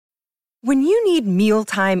When you need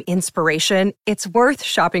mealtime inspiration, it's worth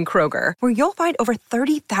shopping Kroger, where you'll find over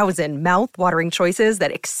 30,000 mouth-watering choices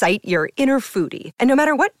that excite your inner foodie. And no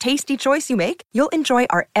matter what tasty choice you make, you'll enjoy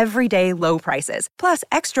our everyday low prices, plus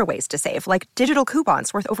extra ways to save, like digital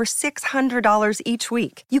coupons worth over $600 each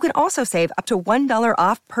week. You can also save up to $1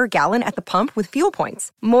 off per gallon at the pump with fuel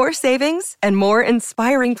points. More savings and more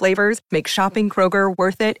inspiring flavors make shopping Kroger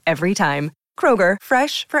worth it every time. Kroger,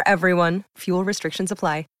 fresh for everyone. Fuel restrictions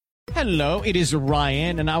apply. Hello, it is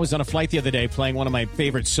Ryan, and I was on a flight the other day playing one of my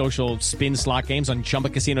favorite social spin slot games on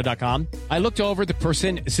ChumbaCasino.com. I looked over at the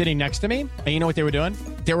person sitting next to me, and you know what they were doing?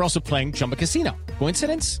 They were also playing Chumba Casino.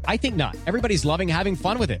 Coincidence? I think not. Everybody's loving having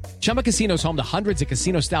fun with it. Chumba Casino is home to hundreds of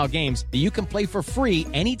casino-style games that you can play for free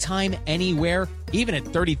anytime, anywhere, even at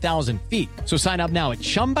 30,000 feet. So sign up now at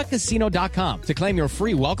ChumbaCasino.com to claim your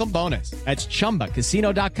free welcome bonus. That's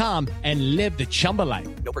ChumbaCasino.com and live the Chumba life.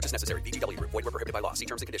 No purchase necessary. VGW. Void where prohibited by law. See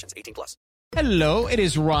terms and conditions. 18 plus. Hello, it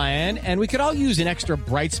is Ryan, and we could all use an extra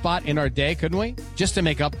bright spot in our day, couldn't we? Just to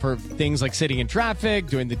make up for things like sitting in traffic,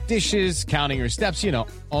 doing the dishes, counting your steps, you know,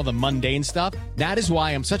 all the mundane stuff. That is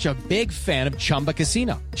why I'm such a big fan of Chumba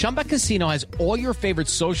Casino. Chumba Casino has all your favorite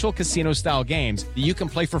social casino-style games that you can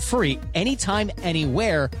play for free anytime,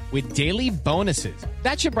 anywhere with daily bonuses.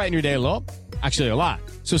 That should brighten your day a little. Actually, a lot.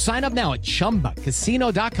 So sign up now at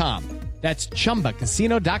ChumbaCasino.com. That's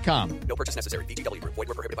ChumbaCasino.com. No purchase necessary. VGW. Void where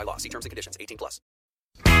prohibited by law. See terms and conditions. 18 plus.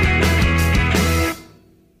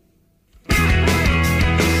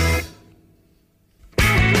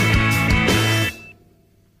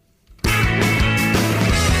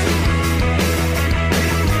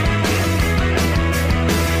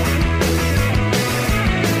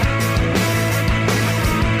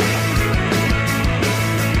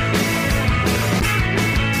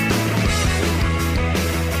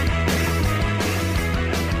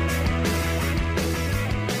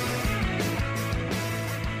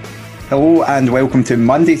 Hello and welcome to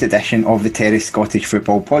Monday's edition of the Terrace Scottish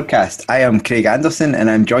Football Podcast. I am Craig Anderson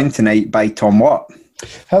and I'm joined tonight by Tom Watt.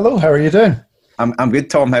 Hello, how are you doing? I'm good,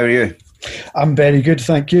 Tom. How are you? I'm very good,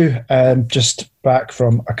 thank you. Just back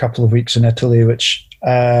from a couple of weeks in Italy, which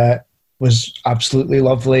was absolutely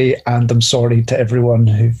lovely, and I'm sorry to everyone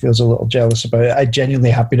who feels a little jealous about it. I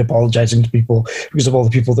genuinely have been apologising to people because of all the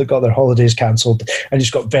people that got their holidays cancelled. I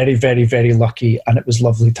just got very, very, very lucky, and it was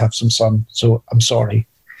lovely to have some sun, so I'm sorry.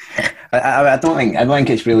 I don't think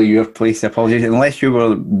it's really your place to apologise unless you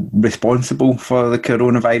were responsible for the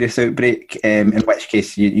coronavirus outbreak. In which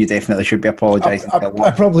case, you definitely should be apologising.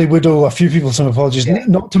 I probably would owe a few people some apologies. Yeah.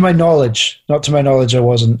 Not to my knowledge, I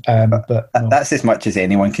wasn't. But no. That's as much as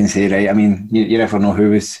anyone can say, right? I mean, you never know who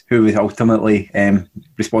was ultimately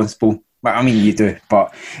responsible. Well, I mean, you do,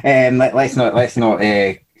 but let's not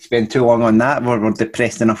spend too long on that. We're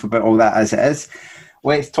depressed enough about all that as it is.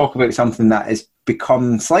 Let's talk about something that has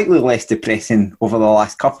become slightly less depressing over the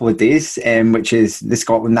last couple of days, which is the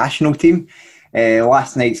Scotland national team.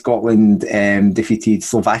 Last night, Scotland defeated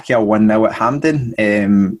Slovakia 1-0 at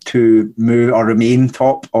Hampden to remain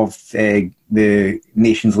top of the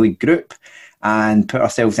Nations League group and put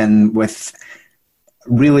ourselves in with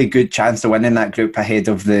really good chance of winning that group ahead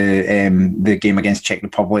of the game against Czech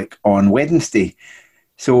Republic on Wednesday.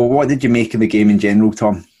 So what did you make of the game in general,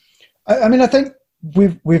 Tom? I mean, I think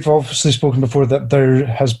we've obviously spoken before that there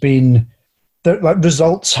has been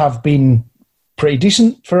results have been pretty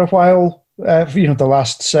decent for a while. The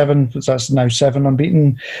last 7, that's now 7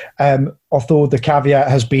 unbeaten. Although the caveat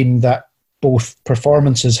has been that both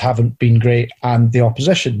performances haven't been great and the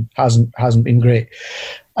opposition hasn't been great.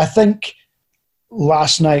 I think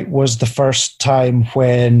last night was the first time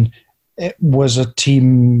when it was a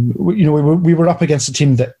team. We were up against a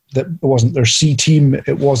team that wasn't their C team.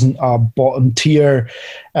 It wasn't a bottom tier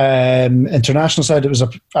international side. It was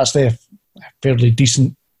actually a fairly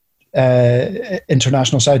decent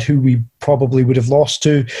international side who we probably would have lost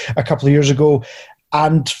to a couple of years ago.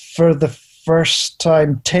 And for the first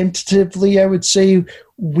time, tentatively, I would say,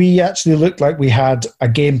 we actually looked like we had a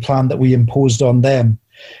game plan that we imposed on them.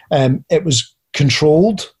 It was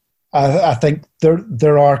controlled. I think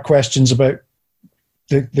there are questions about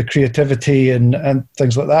the creativity and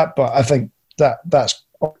things like that, but I think that's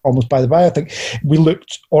almost by the by. I think we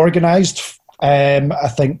looked organised. I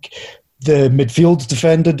think the midfield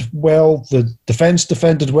defended well, the defence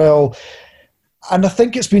defended well, and I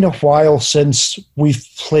think it's been a while since we've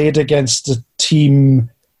played against a team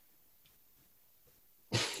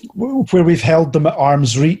where we've held them at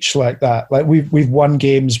arm's reach like that. Like we've won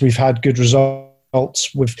games, we've had good results.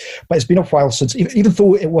 But it's been a while since, even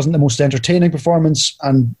though it wasn't the most entertaining performance,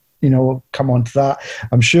 and come on to that,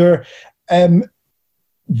 I'm sure.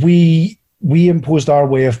 We we imposed our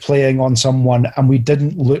way of playing on someone, and we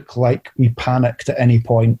didn't look like we panicked at any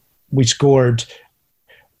point. We scored.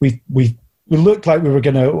 We looked like we were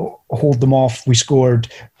going to hold them off. We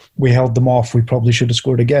scored. We held them off. We probably should have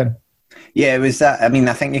scored again. Yeah, it was that. I mean,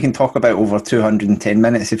 I think you can talk about over 210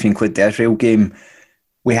 minutes if you include the Israel game.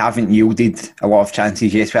 We haven't yielded a lot of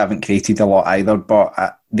chances. Yes, we haven't created a lot either,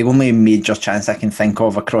 but the only major chance I can think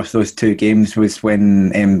of across those two games was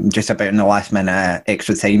when, just about in the last minute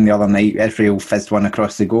extra time the other night, Israel fizzed one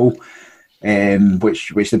across the goal,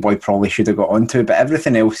 which the boy probably should have got onto. But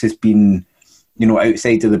everything else has been,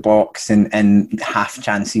 outside of the box and half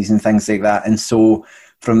chances and things like that. And so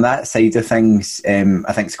from that side of things,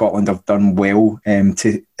 I think Scotland have done well.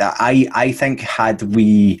 I think had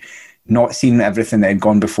we not seen everything that had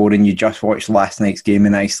gone before and you just watched last night's game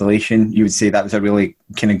in isolation, you would say that was a really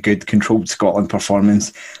kind of good, controlled Scotland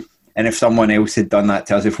performance. And if someone else had done that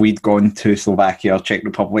to us, if we'd gone to Slovakia or Czech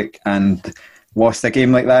Republic and lost a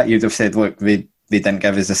game like that, you'd have said, look, they didn't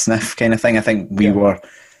give us a sniff kind of thing. I think we were...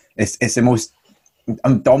 It's the most...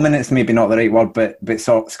 dominance maybe not the right word, but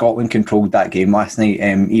Scotland controlled that game last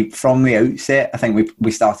night. From the outset, I think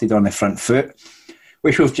we started on the front foot,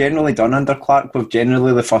 which we've generally done under Clark. We've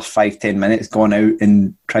generally, the first 5-10 minutes, gone out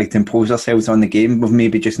and tried to impose ourselves on the game. We've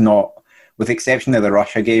maybe just not, with the exception of the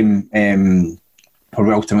Russia game, where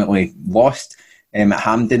we ultimately lost at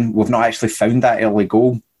Hampden, we've not actually found that early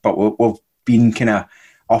goal, but we've been kind of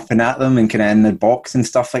up and at them and kind of in the box and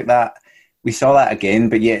stuff like that. We saw that again,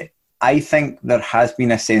 but yet I think there has been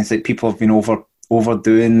a sense that people have been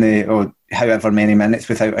overdoing however many minutes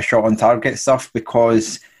without a shot on target stuff,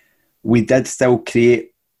 because we did still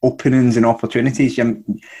create openings and opportunities.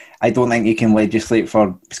 I don't think you can legislate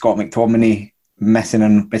for Scott McTominay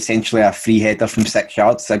missing essentially a free header from 6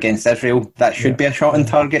 yards against Israel. That should be a shot on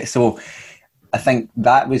target. So I think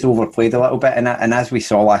that was overplayed a little bit. And as we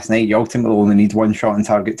saw last night, you ultimately only need one shot on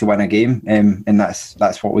target to win a game. And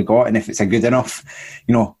that's what we got. And if it's a good enough,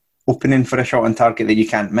 opening for a shot on target that you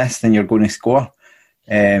can't miss, then you're going to score.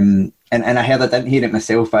 And I didn't hear it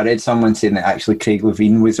myself, but I read someone saying that actually Craig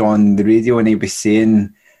Levein was on the radio and he was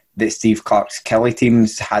saying that Steve Clarke's Kelly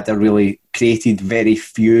teams had created very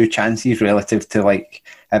few chances relative to like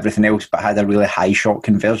everything else, but had a really high shot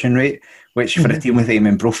conversion rate, which for a team with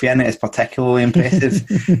Eamon Brophy in it is particularly impressive.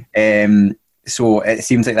 So it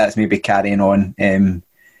seems like that's maybe carrying on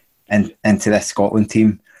into this Scotland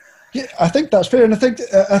team. Yeah, I think that's fair, and I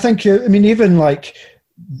think even like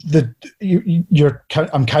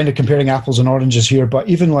I'm kind of comparing apples and oranges here, but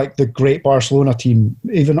even like the great Barcelona team,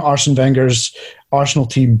 even Arsene Wenger's Arsenal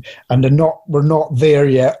team, and we're not there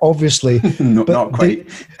yet, obviously. Not quite.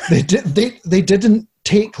 They didn't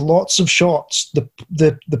take lots of shots.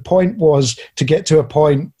 The point was to get to a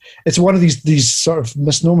point. It's one of these sort of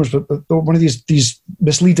misnomers, but one of these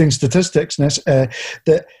misleading statistics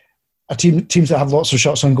that teams that have lots of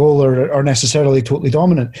shots on goal are necessarily totally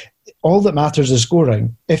dominant. All that matters is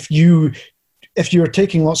scoring. If you're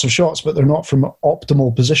taking lots of shots but they're not from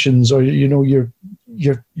optimal positions, or you're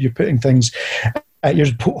putting things, you're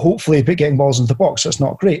hopefully getting balls into the box, that's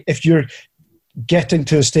not great. If you're getting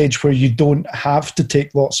to a stage where you don't have to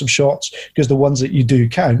take lots of shots because the ones that you do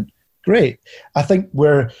count, great. I think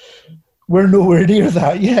we're nowhere near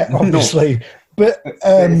that yet, obviously. No. But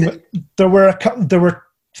there were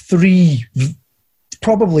 3,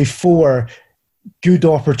 probably 4 good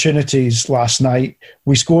opportunities last night.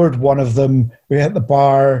 We scored one of them. We hit the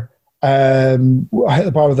bar. I hit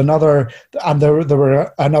the bar with another, and there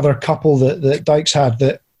were another couple that Dykes had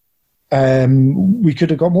that we could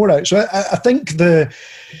have got more out. So I think the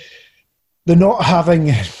not having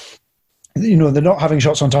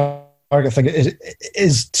shots on target thing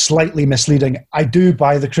is slightly misleading. I do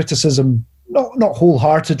buy the criticism, not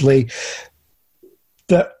wholeheartedly,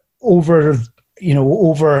 that over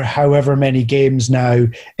however many games now,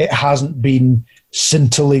 it hasn't been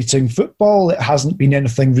scintillating football. It hasn't been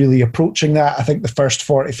anything really approaching that. I think the first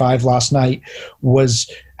 45 last night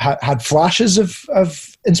had flashes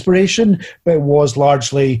of inspiration, but it was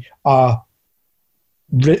largely not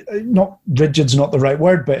rigid's not the right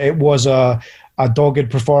word, but it was a dogged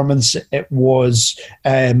performance. It was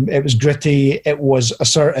gritty. It was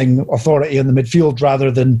asserting authority in the midfield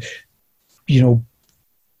rather than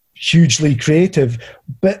hugely creative.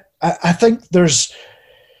 But I think there's,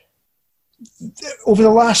 over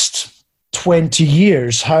the last 20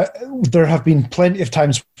 years, there have been plenty of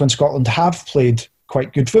times when Scotland have played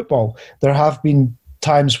quite good football. There have been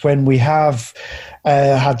times when we have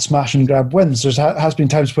had smash and grab wins. There has been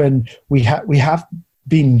times when we have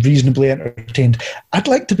been reasonably entertained. I'd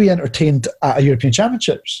like to be entertained at a European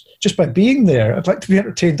Championships just by being there. I'd like to be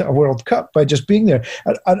entertained at a World Cup by just being there.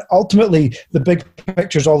 And ultimately, the big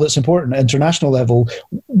picture is all that's important at international level.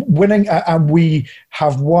 Winning, and we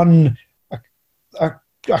have won a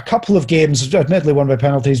couple of games, admittedly won by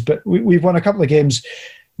penalties, but we've won a couple of games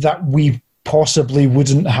that we possibly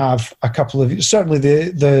wouldn't have a couple of, certainly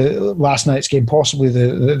the last night's game, possibly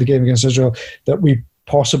the game against Israel, that we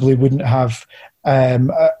possibly wouldn't have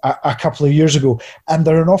a couple of years ago. And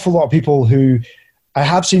there are an awful lot of people who, I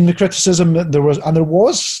have seen the criticism, there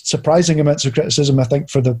was surprising amounts of criticism, I think,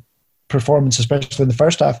 for the performance, especially in the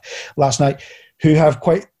first half last night, who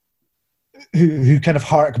kind of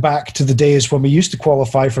hark back to the days when we used to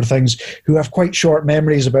qualify for things, who have quite short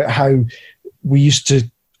memories about how we used to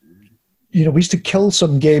kill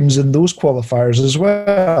some games in those qualifiers as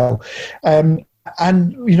well. And,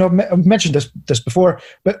 I've mentioned this before,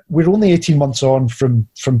 but we're only 18 months on from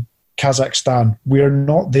Kazakhstan. We're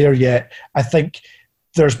not there yet. I think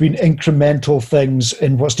there's been incremental things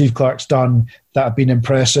in what Steve Clarke's done that have been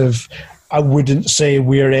impressive. I wouldn't say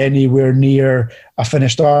we're anywhere near a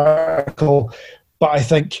finished article, but I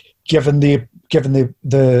think given the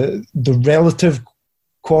relative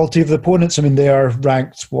quality of the opponents, I mean, they are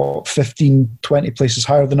ranked 15, 20 places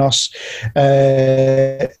higher than us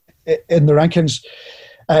in the rankings.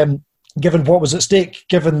 Given what was at stake,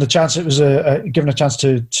 given the chance it was given a chance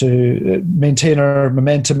to maintain our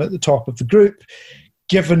momentum at the top of the group,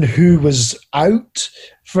 given who was out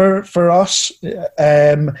for us,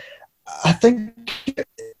 I think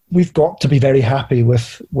we've got to be very happy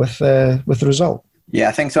with the result. Yeah,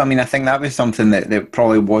 I think so. I mean, I think that was something that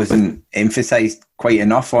probably wasn't emphasised quite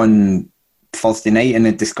enough on Thursday night in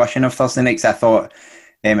the discussion of Thursday nights. I thought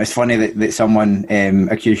it's funny that someone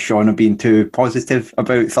accused Sean of being too positive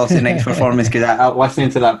about Thursday night's performance, because listening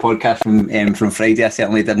to that podcast from Friday, I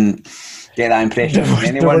certainly didn't get that impression from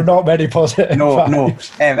anyone. There were not many positive. No,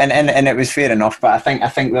 and it was fair enough. But I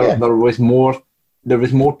think there was more. There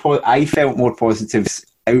was more. I felt more positives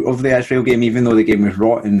out of the Israel game, even though the game was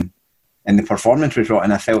rotten and the performance was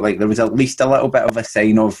rotten. I felt like there was at least a little bit of a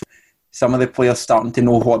sign of some of the players starting to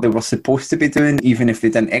know what they were supposed to be doing, even if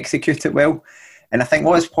they didn't execute it well. And I think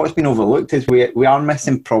what's been overlooked is we were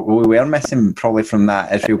missing probably from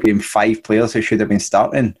that Israel game 5 players who should have been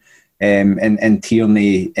starting. And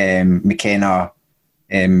Tierney, McKenna,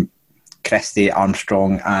 Christie,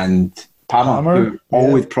 Armstrong, and Palmer, who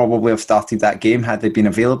all would probably have started that game had they been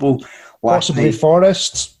available. Possibly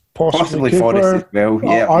Forrest, possibly Cooper. Forrest as well.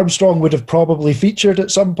 Yeah, Armstrong would have probably featured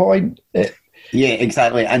at some point. Yeah,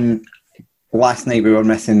 exactly. And last night we were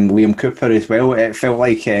missing Liam Cooper as well. It felt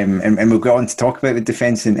like, and we'll go on to talk about the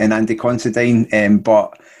defence and Andy Considine,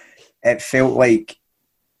 but it felt like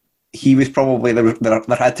he was probably there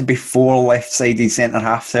had to be 4 left-sided centre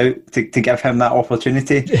halves out to give him that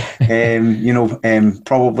opportunity.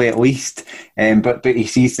 Probably at least. But he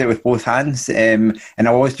seized it with both hands. And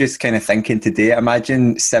I was just kind of thinking today,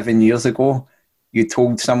 imagine 7 years ago, you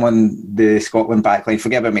told someone the Scotland backline,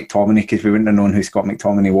 forget about McTominay because we wouldn't have known who Scott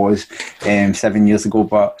McTominay was 7 years ago,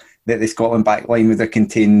 but that the Scotland backline would have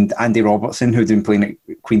contained Andy Robertson, who'd been playing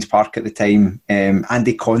at Queen's Park at the time,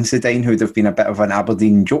 Andy Considine, who'd have been a bit of an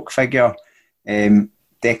Aberdeen joke figure,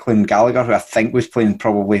 Declan Gallagher, who I think was playing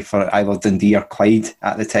probably for either Dundee or Clyde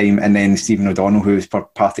at the time, and then Stephen O'Donnell, who was for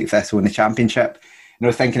Partick Thistle in the Championship. And I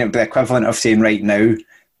was thinking it would be the equivalent of saying right now,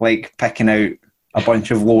 like picking out a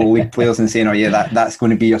bunch of lower league players and saying, oh yeah, that's going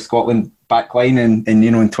to be your Scotland backline in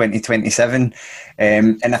 2027.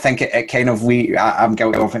 And I think it kind of, I'm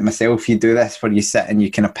guilty of it myself. You do this where you sit and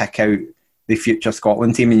you kind of pick out the future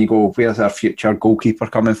Scotland team and you go, where's our future goalkeeper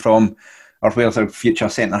coming from? Or where's our future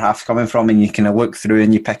centre half coming from? And you kind of look through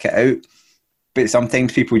and you pick it out. But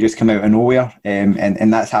sometimes people just come out of nowhere.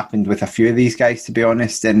 And that's happened with a few of these guys, to be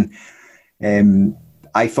honest. And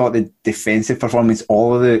I thought the defensive performance,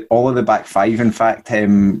 all of the back 5, in fact,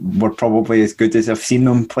 were probably as good as I've seen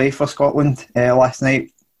them play for Scotland last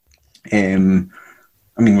night. We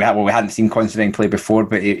hadn't seen Considine play before,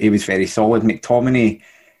 but he was very solid. McTominay,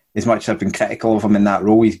 as much as I've been critical of him in that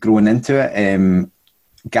role, he's grown into it.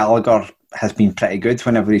 Gallagher has been pretty good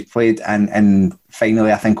whenever he's played, and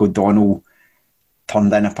finally, I think O'Donnell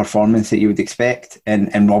turned in a performance that you would expect,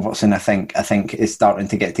 and Robertson I think is starting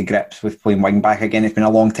to get to grips with playing wing back again. It's been a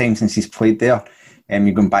long time since he's played there.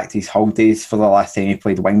 You're going back to his Hull days for the last time he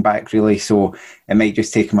played wing back, really, so it might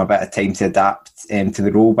just take him a bit of time to adapt to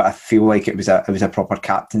the role, but I feel like it was a proper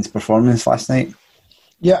captain's performance last night.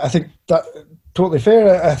 Yeah, I think that totally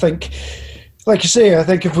fair. I think, like you say, I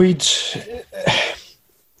think if we'd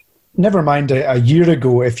never mind a year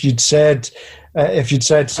ago, if you'd said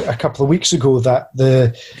a couple of weeks ago that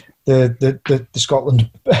the Scotland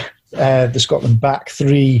the Scotland back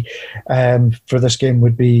three for this game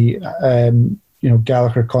would be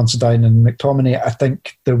Gallagher, Considine, and McTominay, I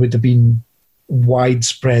think there would have been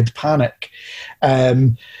widespread panic.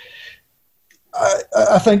 I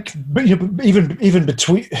think, but even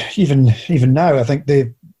now, I think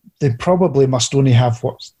they probably must only have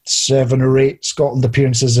 7 or 8 Scotland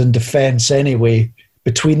appearances in defence anyway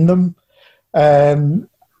between them.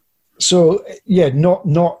 So yeah,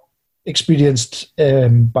 not experienced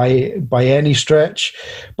by any stretch,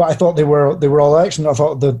 but I thought they were all excellent. I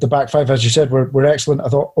thought the back five, as you said, were excellent. I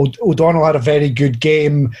thought O'Donnell had a very good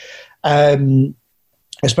game,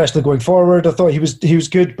 especially going forward. I thought he was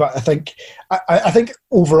good, but I think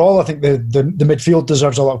overall, I think the midfield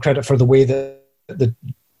deserves a lot of credit for the way that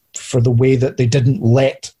they didn't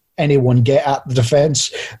let anyone get at the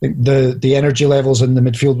defence. I think the energy levels in the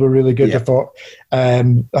midfield were really good. Yeah.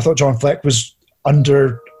 I thought John Fleck was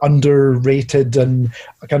underrated and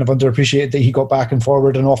kind of underappreciated, that he got back and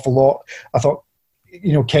forward an awful lot. I thought,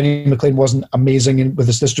 Kenny McLean wasn't amazing with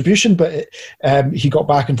his distribution, but he got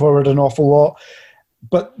back and forward an awful lot.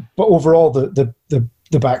 But overall, the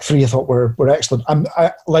back three I thought were excellent.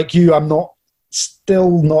 Like you, I'm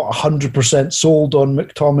still not 100% sold on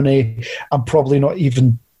McTominay. I'm probably not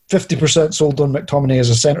even 50% sold on McTominay as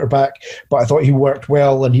a centre back, but I thought he worked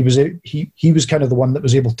well, and he was kind of the one that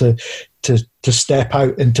was able to step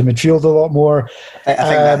out into midfield a lot more.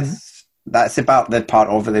 I think that's about the part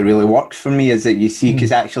of it that really works for me, is that you see,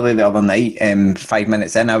 because actually the other night, 5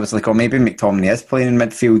 minutes in, I was like, oh, maybe McTominay is playing in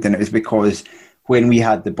midfield, and it was because when we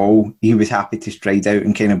had the ball, he was happy to stride out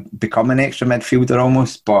and kind of become an extra midfielder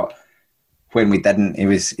almost, but when we didn't, he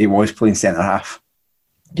was playing centre half.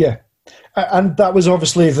 Yeah. And that was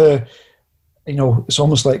obviously it's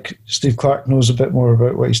almost like Steve Clarke knows a bit more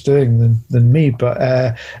about what he's doing than me, but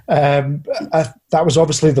that was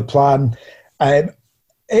obviously the plan. It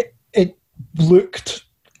looked,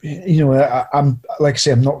 I'm like I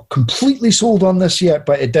say, I'm not completely sold on this yet,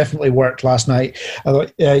 but it definitely worked last night. I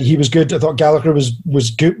thought he was good. I thought Gallagher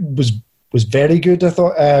was good, was very good. I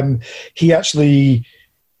thought he actually,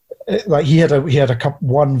 he had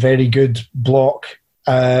one very good block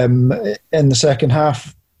in the second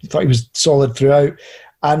half. I thought he was solid throughout,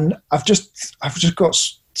 and I've just got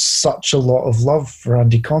such a lot of love for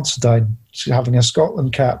Andy Considine having a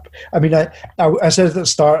Scotland cap. I mean, I said at the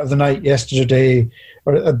start of the night yesterday,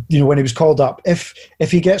 or when he was called up, if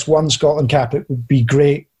he gets one Scotland cap, it would be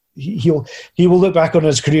great. He will look back on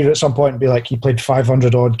his career at some point and be like, he played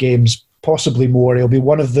 500 odd games, possibly more. He'll be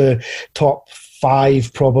one of the top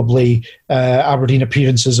 5 probably Aberdeen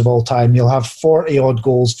appearances of all time. You'll have 40 odd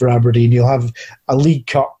goals for Aberdeen. You'll have a League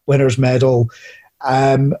Cup winners medal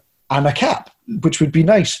and a cap, which would be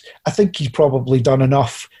nice. I think he's probably done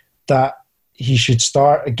enough that he should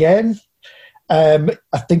start again. I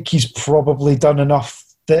think he's probably done enough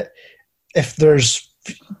that if there's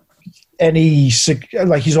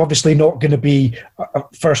he's obviously not going to be a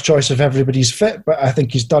first choice if everybody's fit, but I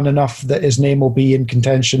think he's done enough that his name will be in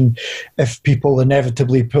contention if people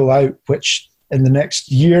inevitably pull out, which in the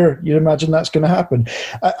next year, you imagine that's going to happen.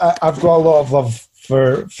 I've got a lot of love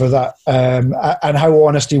for that, and how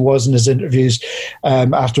honest he was in his interviews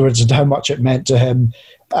afterwards and how much it meant to him.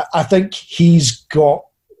 I think he's got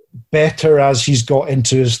better as he's got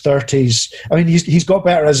into his 30s. I mean, he's got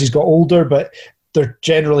better as he's got older, but there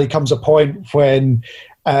generally comes a point when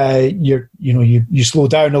you slow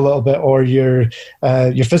down a little bit, or you're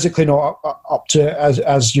physically not up to it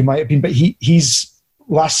as you might have been. But he's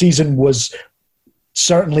last season was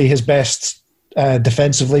certainly his best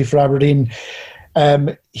defensively for Aberdeen.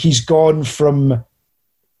 He's gone from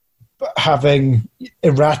having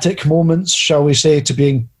erratic moments, shall we say, to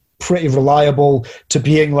being pretty reliable, to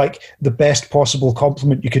being like the best possible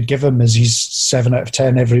compliment you could give him is he's 7 out of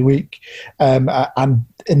 10 every week, and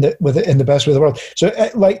in the best way in the world. So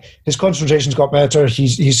his concentration's got better.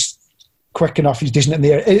 He's quick enough. He's decent in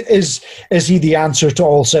the air. Is he the answer to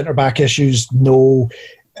all centre back issues? No.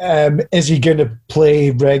 Is he going to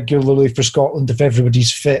play regularly for Scotland if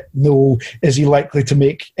everybody's fit? No. Is he likely to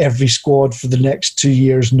make every squad for the next 2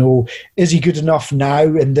 years? No. Is he good enough now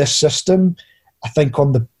in this system? I think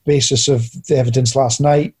on the basis of the evidence last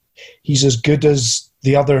night, he's as good as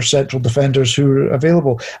the other central defenders who are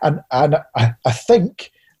available. And I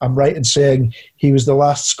think I'm right in saying he was the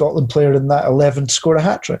last Scotland player in that 11 to score a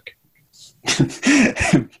hat-trick.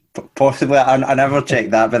 Possibly. I never checked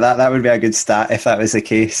that, but that would be a good stat if that was the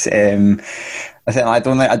case. I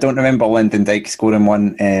don't remember Lyndon Dykes scoring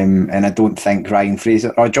one, and I don't think Ryan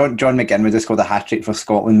Fraser or John McGinn would have scored a hat-trick for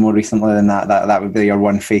Scotland more recently than that. That would be your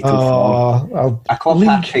one fatal flaw. A club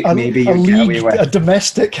hat-trick, maybe you get away with. A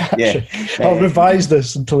domestic hat-trick. Yeah. I'll revise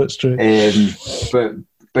this until it's true.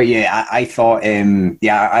 But yeah, I thought,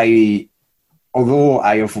 although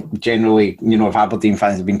I have generally, if Aberdeen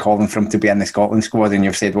fans have been calling for him to be in the Scotland squad, and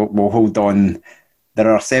you've said, well, hold on, there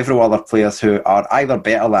are several other players who are either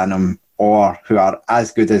better than him or who are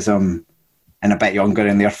as good as him and a bit younger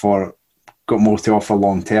and therefore got more to offer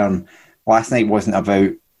long term. Last night wasn't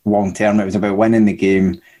about long term, it was about winning the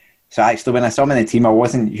game. So actually, when I saw him in the team, I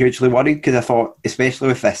wasn't hugely worried, because I thought, especially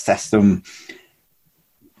with this system,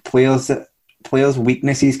 players'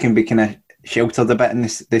 weaknesses can be kind of sheltered a bit in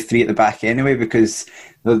the three at the back anyway, because,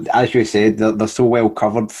 as you said, they're so well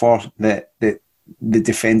covered for the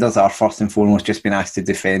defenders are first and foremost just been asked to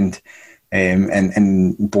defend.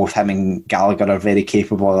 And both him and Gallagher are very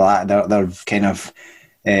capable of that. They're kind of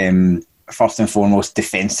first and foremost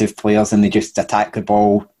defensive players, and they just attack the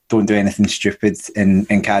ball, don't do anything stupid,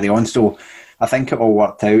 and carry on. So I think it all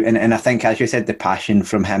worked out. And I think, as you said, the passion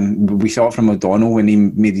from him, we saw it from O'Donnell when he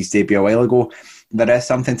made his debut a while ago. There is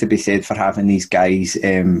something to be said for having these guys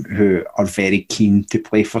who are very keen to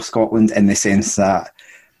play for Scotland, in the sense that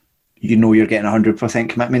you're getting 100%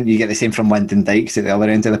 commitment. You get the same from Lyndon Dykes at the other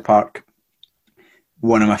end of the park.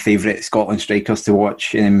 One of my favourite Scotland strikers to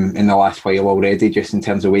watch in the last while already, just in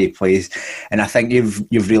terms of the way he plays. And I think you've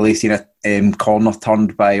really seen a corner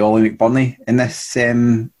turned by Ollie McBurney in this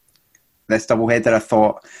doubleheader. I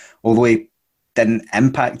thought, although he didn't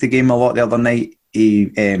impact the game a lot the other night, he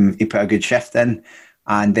put a good shift in.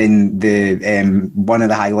 And then the one of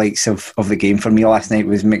the highlights of the game for me last night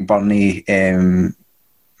was McBurney,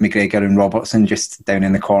 McGregor and Robertson just down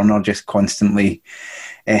in the corner, just constantly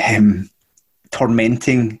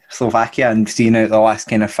tormenting Slovakia, and seeing out the last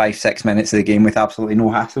kind of 5-6 minutes of the game with absolutely no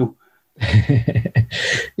hassle.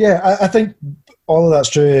 Yeah, I think all of that's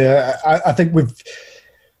true. I think we've.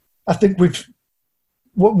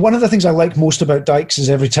 One of the things I like most about Dykes is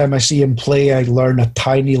every time I see him play, I learn a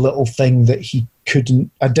tiny little thing that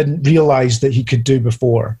I didn't realise that he could do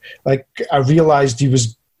before. Like, I realised he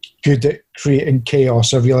was good at creating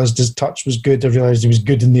chaos. I realised his touch was good. I realised he was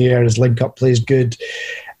good in the air. His link-up play is good.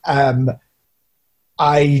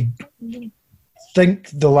 I think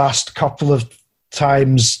the last couple of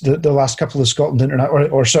times, the last couple of Scotland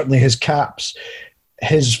international, or certainly his caps,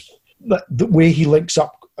 the way he links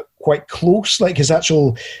up quite close, like his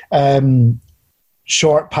actual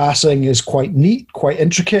short passing is quite neat, quite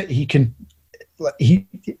intricate. He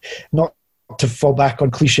not to fall back on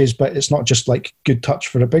cliches, but it's not just like good touch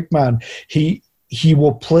for a big man. He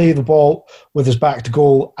will play the ball with his back to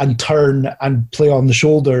goal and turn and play on the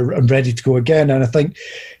shoulder and ready to go again. And I think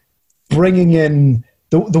bringing in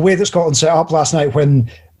the way that Scotland set up last night,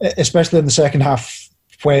 when, especially in the second half,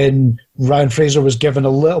 when Ryan Fraser was given a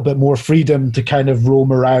little bit more freedom to kind of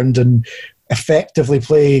roam around and effectively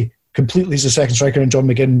play completely as a second striker, and John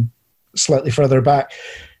McGinn slightly further back.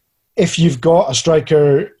 If you've got a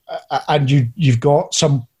striker and you've got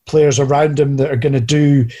some players around him that are going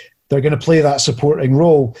to play that supporting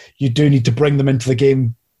role, you do need to bring them into the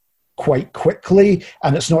game quite quickly,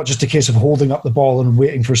 and it's not just a case of holding up the ball and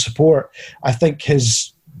waiting for support. I think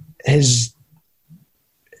his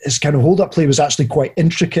kind of hold-up play was actually quite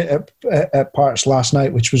intricate at parts last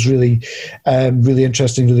night, which was really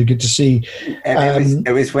interesting, really good to see.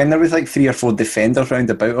 It was when there was like 3 or 4 defenders round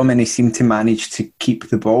about him, and he seemed to manage to keep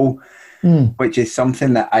the ball, which is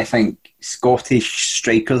something that I think Scottish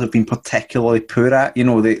strikers have been particularly poor at.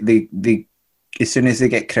 They as soon as they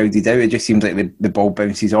get crowded out, it just seems like the ball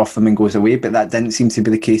bounces off them and goes away, but that didn't seem to be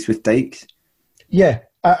the case with Dykes. Yeah,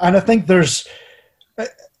 and I think there's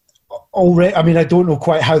already, I mean, I don't know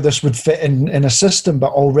quite how this would fit in a system,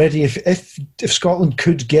 but already if Scotland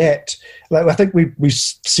could get, like, I think we've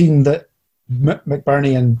seen that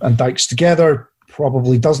McBurney and Dykes together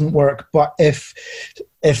probably doesn't work, but if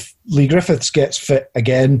Lee Griffiths gets fit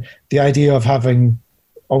again, the idea of having,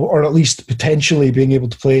 or at least potentially being able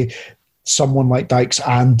to play someone like Dykes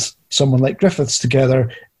and someone like Griffiths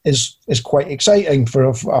together is quite exciting for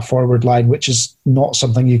a forward line, which is not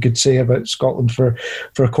something you could say about Scotland for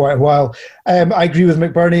quite a while. I agree with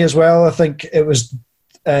McBurney as well. I think it was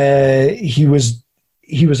he was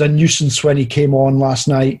a nuisance when he came on last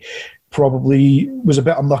night. Probably was a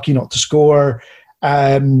bit unlucky not to score.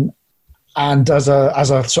 And as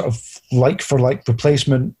a sort of like for like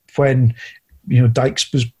replacement, when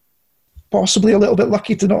Dykes was possibly a little bit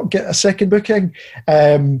lucky to not get a second booking,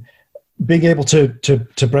 being able to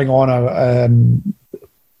bring him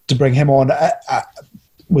on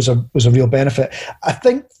was a real benefit. I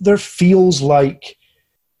think there feels like,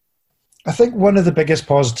 I think one of the biggest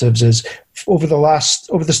positives is over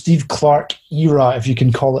the Steve Clarke era, if you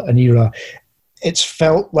can call it an era, it's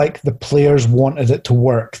felt like the players wanted it to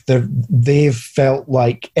work. They've felt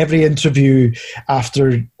like every interview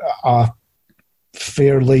after a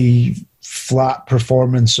fairly flat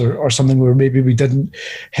performance or something where maybe we didn't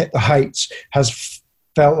hit the heights has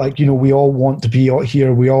felt like, we all want to be out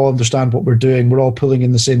here. We all understand what we're doing. We're all pulling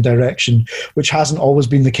in the same direction, which hasn't always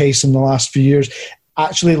been the case in the last few years.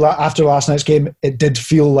 Actually, after last night's game, it did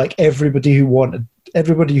feel like everybody who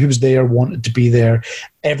was there wanted to be there.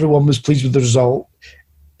 Everyone was pleased with the result.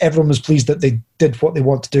 Everyone was pleased that they did what they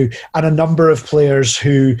want to do. And a number of players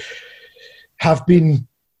who have been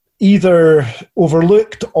either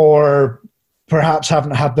overlooked or perhaps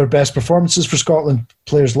haven't had their best performances for Scotland.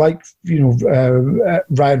 Players like,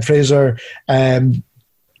 Ryan Fraser,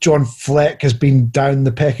 John Fleck has been down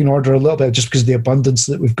the pecking order a little bit just because of the abundance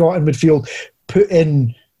that we've got in midfield, put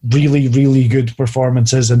in really, really good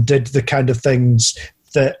performances and did the kind of things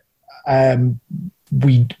that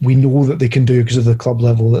we know that they can do because of the club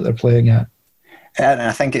level that they're playing at. And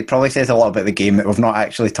I think it probably says a lot about the game that we've not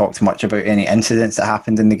actually talked much about any incidents that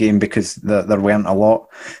happened in the game because there weren't a lot.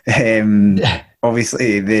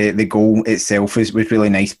 Obviously, the goal itself was really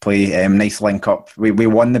nice play, nice link up. We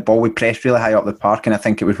won the ball, we pressed really high up the park, and I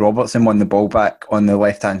think it was Robertson won the ball back on the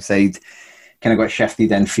left-hand side, kind of got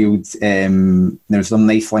shifted infield. There was some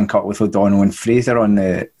nice link up with O'Donnell and Fraser on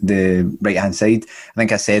the right-hand side. I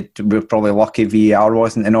think I said we were probably lucky VAR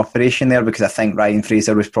wasn't in operation there because I think Ryan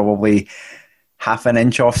Fraser was probably half an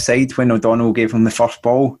inch offside when O'Donnell gave him the first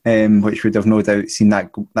ball, which would have no doubt seen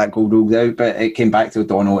that goal ruled out. But it came back to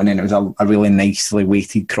O'Donnell, and then it was a really nicely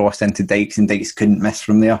weighted cross into Dykes, and Dykes couldn't miss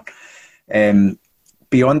from there.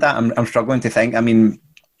 Beyond that, I'm struggling to think. I mean,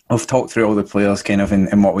 I've talked through all the players kind of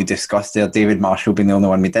in what we discussed there. David Marshall being the only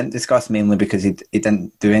one we didn't discuss, mainly because he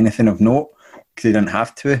didn't do anything of note, because he didn't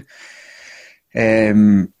have to.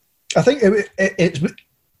 I think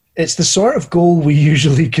it's the sort of goal we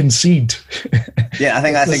usually concede. Yeah, I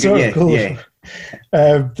think that's a good goal. Yeah.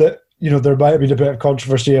 That there might have been a bit of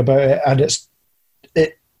controversy about it, and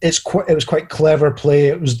it was quite clever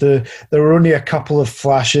play. There were only a couple of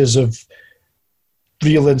flashes of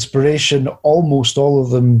real inspiration, almost all of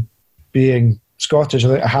them being Scottish. I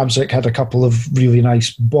think Hamsik had a couple of really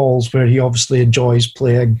nice balls where he obviously enjoys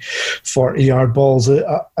playing 40-yard balls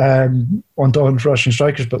on Russian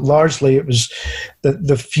strikers, but largely it was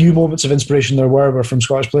the few moments of inspiration there were from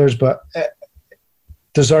Scottish players, but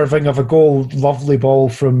deserving of a goal. Lovely ball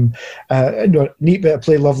from neat bit of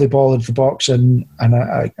play, lovely ball into the box, and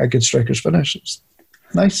a good striker's finish. It's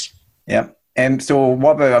nice. Yeah. So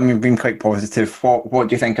what about, we've been quite positive. What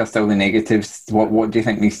do you think are still the negatives? What do you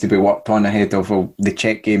think needs to be worked on ahead of the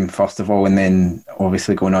Czech game, first of all, and then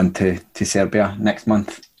obviously going on to Serbia next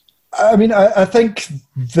month? I think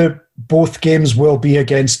both games will be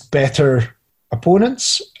against better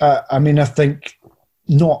opponents. I think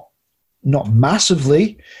not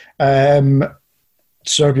massively. Serbia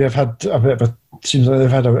have had a bit of seems like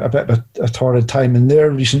they've had a bit of a torrid time in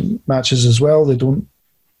their recent matches as well. They don't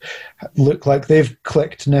look like they've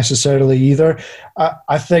clicked necessarily either.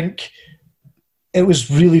 I think it was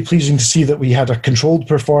really pleasing to see that we had a controlled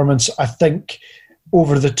performance. I think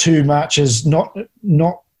over the two matches,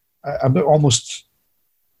 I'm almost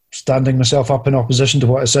standing myself up in opposition to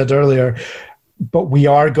what I said earlier, but we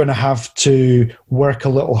are going to have to work a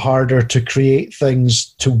little harder to create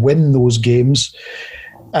things to win those games.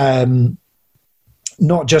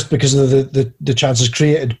 Not just because of the chances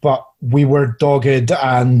created, but we were dogged,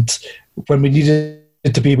 and when we needed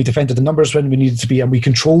to be, we defended the numbers when we needed to be, and we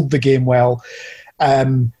controlled the game well.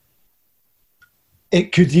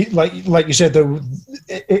 It could, like you said,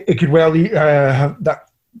 it could well have that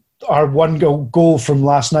our one goal from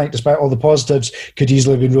last night, despite all the positives, could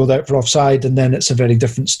easily have been ruled out for offside, and then it's a very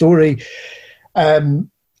different story.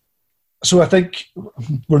 So I think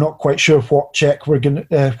we're not quite sure what Czech team we're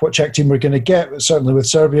going to get. But certainly with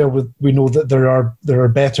Serbia, we know that there are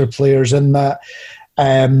better players in that.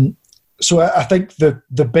 So I think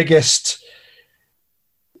the biggest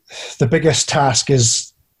task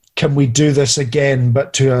is, can we do this again,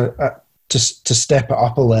 but to step it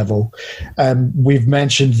up a level? We've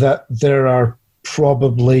mentioned that there are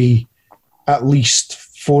probably at least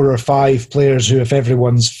 4 or 5 players who, if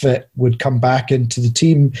everyone's fit, would come back into the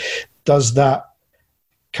team. Does that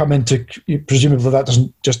come into, presumably that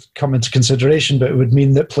doesn't just come into consideration, but it would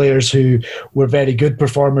mean that players who were very good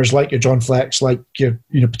performers, like your John Flex, like your,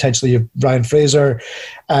 potentially your Ryan Fraser,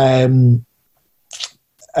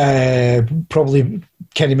 probably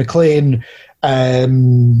Kenny McLean, at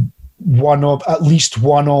least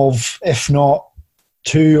one of, if not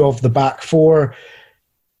two of the back four.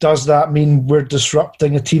 Does that mean we're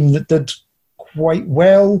disrupting a team that did quite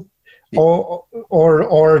well, or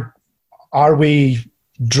are we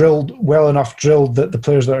well enough drilled that the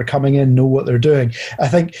players that are coming in know what they're doing? I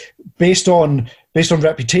think based on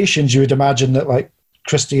reputations, you would imagine that like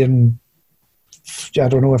Christian, I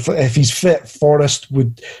don't know if he's fit, Forrest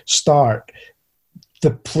would start. The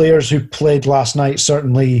players who played last night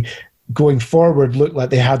certainly going forward looked like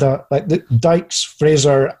they had Dykes,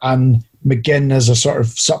 Fraser, and McGinn as a sort of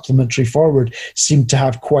supplementary forward seemed to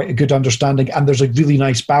have quite a good understanding, and there's a really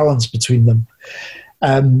nice balance between them.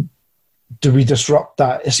 Do we disrupt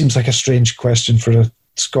that? It seems like a strange question for a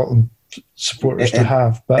Scotland supporters to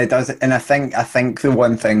have, but it does. And I think the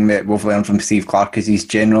one thing that we've learned from Steve Clarke is he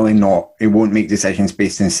won't make decisions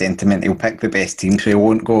based on sentiment. He'll pick the best team, so he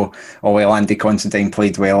won't go, oh well, Andy Considine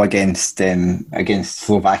played well against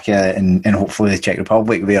Slovakia and hopefully the Czech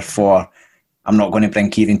Republic, therefore I'm not going to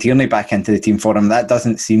bring Kieran Tierney back into the team for him. That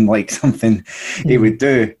doesn't seem like something he would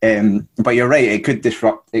do. But you're right, it could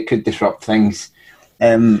disrupt things.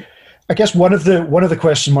 I guess one of the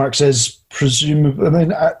question marks is presumably, I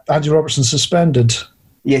mean, Andy Robertson suspended.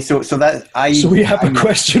 Yeah, so we have a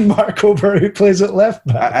question mark over who plays at left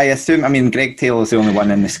back. I assume. I mean, Greg Taylor's the only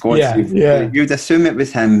one in the squad. Yeah. You'd assume it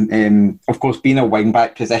was him. Of course, being a wing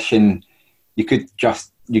back position, you could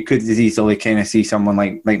as easily kind of see someone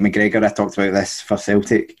like McGregor. I talked about this for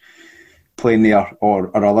Celtic playing there,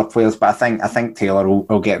 or other players. But I think Taylor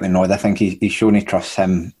will get the nod. I think he's shown he trusts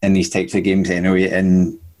him in these types of games anyway,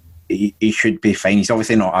 and he should be fine. He's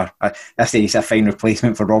obviously not I say he's a fine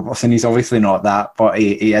replacement for Robertson. He's obviously not that, but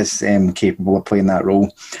he is capable of playing that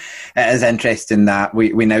role. It is interesting that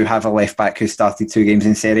we now have a left back who started 2 games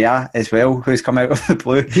in Serie A as well, who's come out of the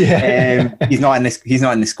blue. Yeah. He's not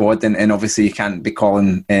in the squad, and obviously you can't be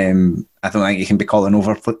calling. I don't think you can be calling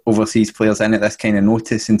overseas players in at this kind of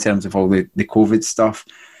notice in terms of all the COVID stuff.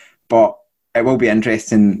 But it will be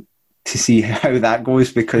interesting to see how that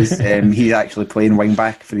goes, because he's actually playing wing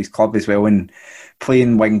back for his club as well, and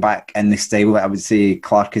playing wing back in the style that I would say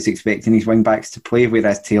Clarke is expecting his wing backs to play,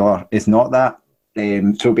 whereas Taylor is not that. So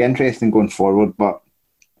it'll be interesting going forward, but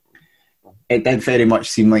it did very much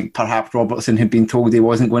seem like perhaps Robertson had been told he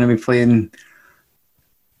wasn't going to be playing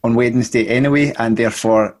on Wednesday anyway, and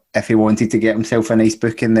therefore if he wanted to get himself a nice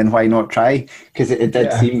booking, then why not try? Because it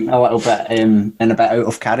did seem a little bit and a bit out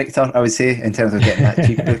of character, I would say, in terms of getting that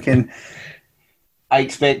cheap booking. I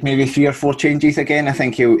expect maybe 3 or 4 changes again. I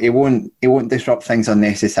think he won't disrupt things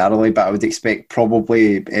unnecessarily, but I would expect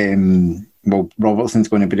probably Robertson's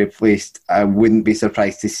going to be replaced. I wouldn't be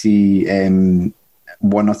surprised to see 1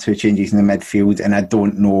 or 2 changes in the midfield, and I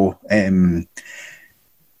don't know.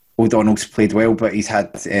 O'Donnell's played well, but he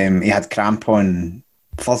had cramp on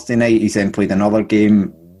Thursday night. He's then played another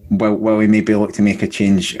game. Well, he maybe look to make a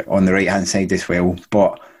change on the right hand side as well.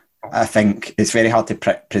 But I think it's very hard to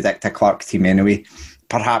predict a Clarke team anyway.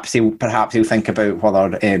 Perhaps he'll think about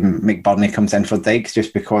whether McBurney comes in for Dykes,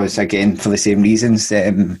 just because, again, for the same reasons.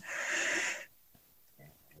 To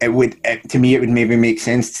me, it would maybe make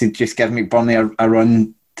sense to just give McBurney a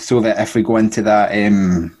run, so that if we go into that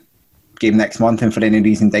game next month and for any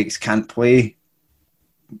reason Dykes can't play,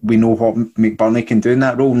 we know what McBurney can do in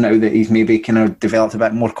that role now that he's maybe kind of developed a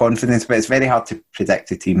bit more confidence. But it's very hard to predict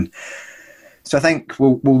the team. So I think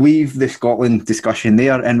we'll leave the Scotland discussion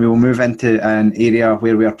there, and we will move into an area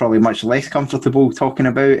where we are probably much less comfortable talking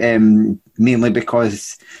about, mainly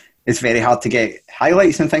because it's very hard to get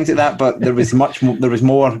highlights and things like that. But there was more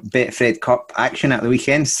Betfred Cup action at the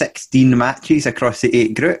weekend. 16 matches across the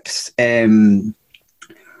 8 groups.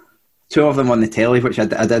 2 of them on the telly, which I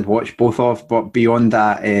did watch both of. But beyond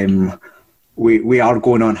that, we are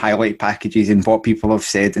going on highlight packages and what people have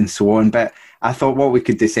said and so on. But I thought what we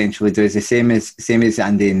could essentially do is the same as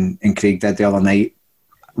Andy and Craig did the other night.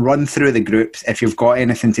 Run through the groups. If you've got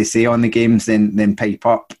anything to say on the games, then pipe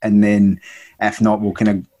up. And then if not, we'll kind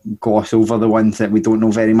of gloss over the ones that we don't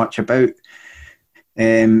know very much about.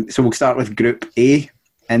 So we'll start with Group A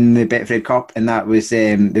in the Betfred Cup, and that was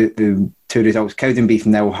the 2 results: Cowdenbeath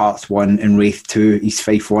 0, Hearts 1, and Wraith 2, East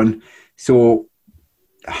Fife 1. So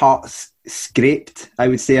Hearts scraped, I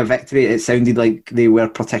would say, a victory. It sounded like they were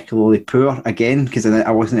particularly poor again, because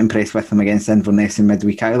I wasn't impressed with them against Inverness in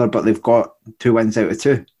midweek either, but they've got 2 wins out of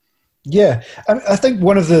 2. Yeah, I think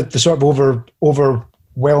one of the sort of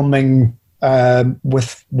overwhelming,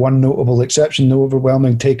 with one notable exception, the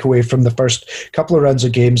overwhelming takeaway from the first couple of rounds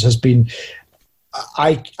of games has been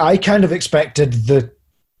I kind of expected the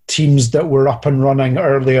teams that were up and running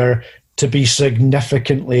earlier to be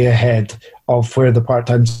significantly ahead of where the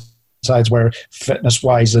part-time sides were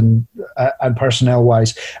fitness-wise and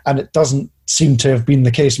personnel-wise, and it doesn't seem to have been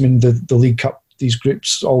the case. I mean, the League Cup, these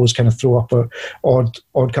groups always kind of throw up a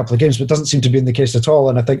odd couple of games, but it doesn't seem to be the case at all.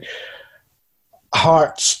 And I think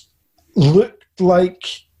Hearts looked like,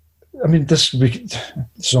 I mean, this week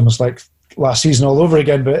it's almost like last season all over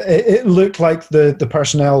again, but it looked like the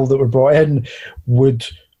personnel that were brought in would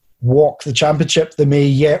walk the championship. They may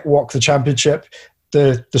yet walk the championship.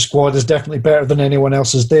 The squad is definitely better than anyone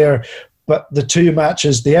else's there. But the two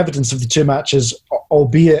matches, the evidence of the two matches,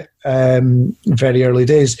 albeit very early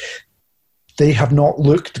days, they have not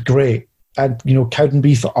looked great. And,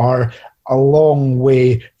 Cowdenbeath are a long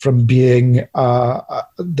way from being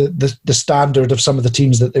the standard of some of the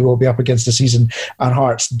teams that they will be up against this season, and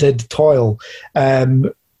Hearts did toil.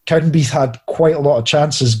 Cowdenbeath had quite a lot of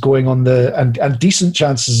chances going on and decent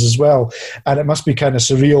chances as well, and it must be kind of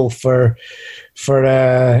surreal for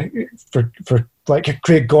like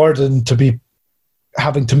Craig Gordon to be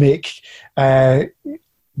having to make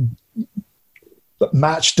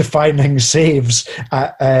match-defining saves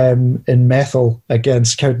in Methil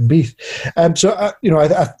against Cowdenbeath. I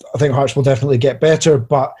think Hearts will definitely get better,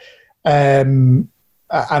 but and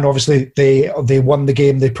obviously they won the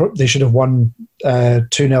game. They should have won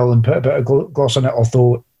 2-0 and put a bit of gloss on it,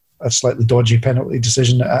 although a slightly dodgy penalty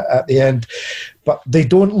decision at the end. But they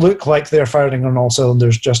don't look like they're firing on all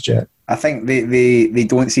cylinders just yet. I think they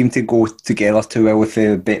don't seem to go together too well with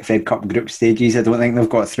the Betfred Cup group stages. I don't think they've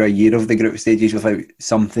got through a year of the group stages without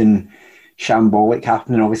something shambolic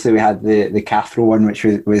happening. Obviously, we had the Cathro one, which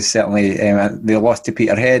was certainly they lost to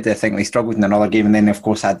Peterhead. I think they struggled in another game, and then of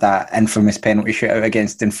course had that infamous penalty shootout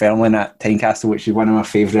against Dunfermline at Tynecastle, which is one of my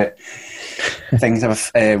favourite things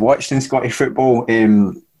I've watched in Scottish football.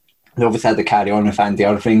 They obviously had to carry on with Andy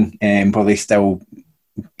Irving, but they still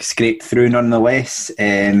scraped through nonetheless.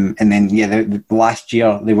 And then, the last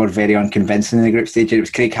year they were very unconvincing in the group stage. It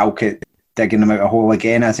was Craig Halkett digging them out a hole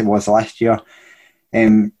again, as it was last year.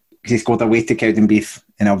 Because he scored away to Cowdenbeath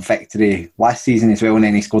in a victory last season as well, and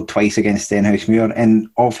then he scored twice against Stenhousemuir. And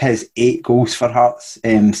of his 8 goals for Hearts,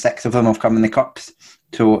 6 of them have come in the Cups.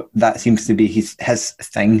 So that seems to be his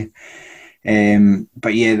thing.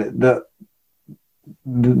 But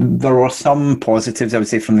there were some positives, I would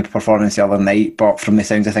say, from the performance the other night, but from the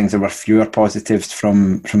sounds of things, there were fewer positives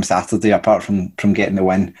from Saturday, apart from getting the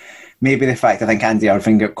win. Maybe the fact I think Andy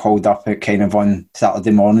Irving got called up on Saturday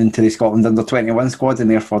morning to the Scotland under-21 squad and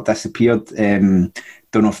therefore disappeared.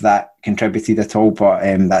 Don't know if that contributed at all, but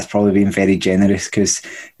that's probably been very generous, because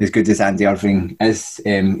as good as Andy Irving is,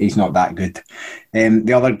 he's not that good.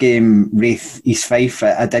 The other game, Wraith East Fife,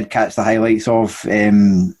 I did catch the highlights of.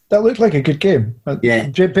 That looked like a good game. Yeah.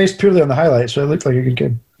 Based purely on the highlights, so it looked like a good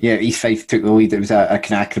game. Yeah, East Fife took the lead. It was a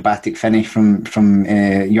kind of acrobatic finish from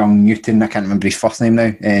young Newton. I can't remember his first name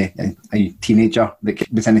now. A teenager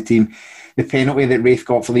that was in the team. The penalty that Wraith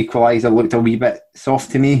got for the equaliser looked a wee bit soft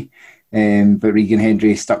to me, but Regan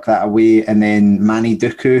Hendry stuck that away. And then Manny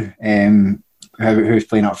Duku, who was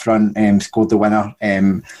playing up front, scored the winner.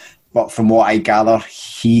 But from what I gather,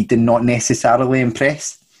 he did not necessarily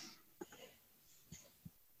impress.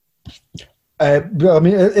 I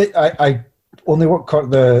only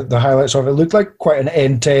caught the highlights of it. It looked like quite an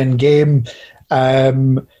end-to-end game. I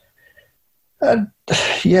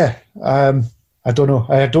don't know.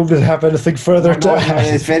 I don't really have anything further to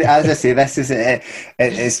add. It's very, as I say, this is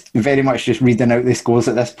it's very much just reading out the scores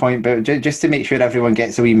at this point. But just to make sure everyone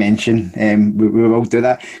gets a wee mention, we will do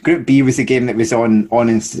that. Group B was the game that was on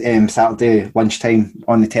in Saturday lunchtime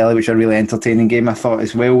on the telly, which was a really entertaining game, I thought,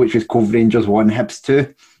 as well, which was Cove Rangers 1, Hibs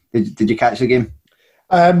 2. Did you catch the game?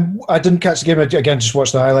 I didn't catch the game. Again, just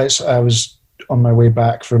watched the highlights. I was on my way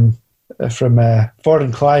back from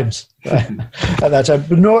foreign climes at that time.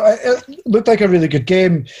 But no, it looked like a really good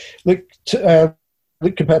game. Looked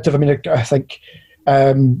competitive. I mean, I think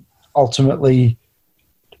ultimately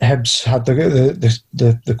Hibs had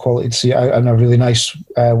the quality to see and a really nice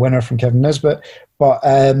winner from Kevin Nisbet. But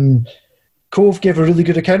Cove gave a really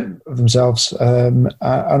good account of themselves, and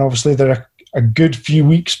obviously they're a good few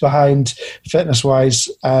weeks behind fitness-wise,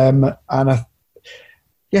 and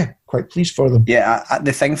quite pleased for them. Yeah,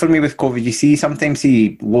 the thing for me with COVID, you sometimes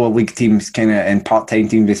see lower league teams, kind of, and part-time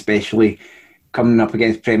teams especially, coming up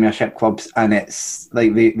against Premiership clubs, and it's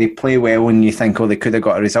like they play well and you think, they could have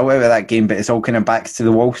got a result out of that game, but it's all kind of backs to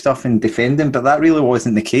the wall stuff and defending, but that really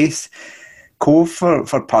wasn't the case. Cove, for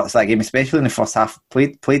parts of that game, especially in the first half,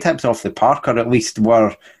 played Hibs off the park, or at least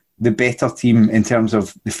were the better team in terms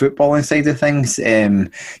of the footballing side of things. Now,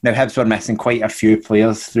 Hibs were missing quite a few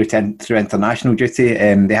players through international duty.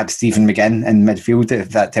 They had Stephen McGinn in midfield, if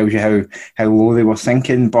that tells you how low they were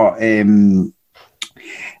sinking. But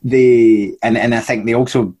and I think they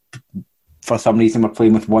also, for some reason, were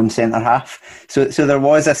playing with one centre half. So there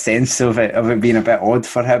was a sense of it being a bit odd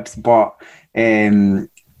for Hibs, but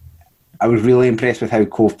I was really impressed with how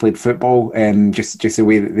Cove played football. Just the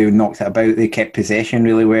way that they knocked it about. They kept possession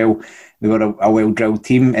really well. They were a well-drilled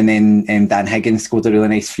team, and then Dan Higgins scored a really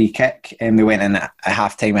nice free kick, and they went in at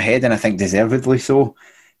half-time ahead, and I think deservedly so.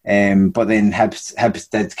 But then Hibs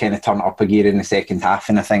did kind of turn it up a gear in the second half,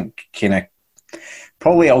 and I think kind of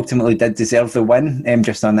probably ultimately did deserve the win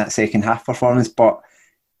just on that second half performance. But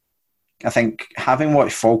I think, having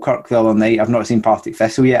watched Falkirk the other night, I've not seen Partick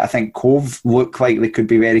Thistle yet. I think Cove look like they could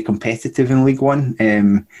be very competitive in League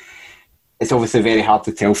One. It's obviously very hard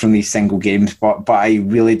to tell from these single games, but I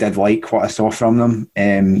really did like what I saw from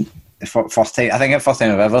them. First time I've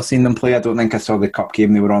ever seen them play. I don't think I saw the cup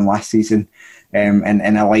game they were on last season,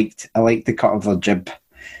 and I liked the cut of their jib.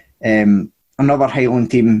 Another Highland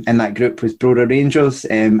team in that group was Brora Rangers,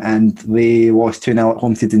 and they lost 2-0 at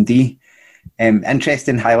home to Dundee.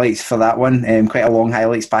 Interesting highlights for that one. Quite a long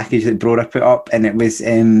highlights package that Brora put up, and it was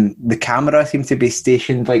the camera seemed to be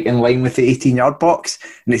stationed like in line with the 18-yard box,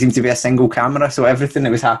 and it seemed to be a single camera, so everything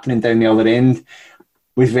that was happening down the other end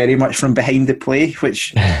was very much from behind the play,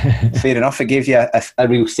 which fair enough, it gave you a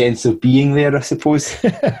real sense of being there, I suppose.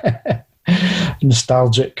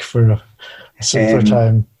 Nostalgic for a simpler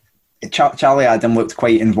time. Charlie Adam looked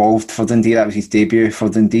quite involved for Dundee. That was his debut for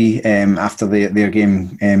Dundee after their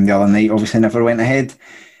game the other night. Obviously never went ahead.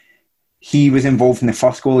 He was involved in the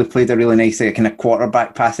first goal. He played a really nice kind of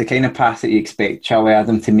quarterback pass, the kind of pass that you expect Charlie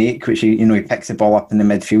Adam to make, which he picks the ball up in the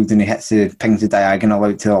midfield and he pings the diagonal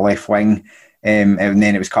out to the left wing, and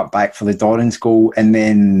then it was cut back for the Dorrans goal, and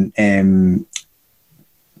then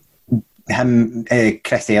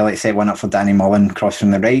Chris Elliott set one up for Danny Mullen, cross from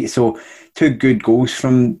the right. So 2 good goals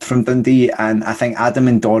from Dundee, and I think Adam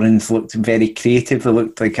and Dorrans looked very creative. They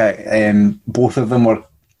looked like both of them were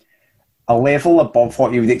a level above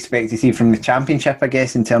what you would expect to see from the Championship, I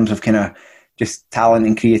guess, in terms of kind of just talent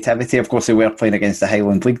and creativity. Of course, they were playing against the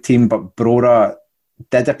Highland League team, but Brora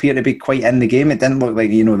did appear to be quite in the game. It didn't look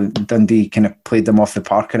like Dundee kind of played them off the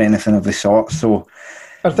park or anything of the sort. So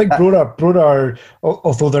I think Brora,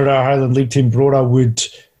 although they're a Highland League team, Brora would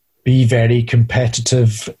be very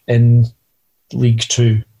competitive in League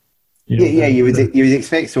Two. You would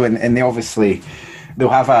expect so, and they obviously they'll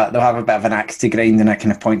have a bit of an axe to grind and a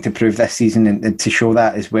kind of point to prove this season, and to show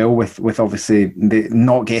that as well with obviously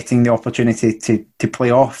not getting the opportunity to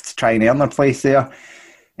play off to try and earn their place there.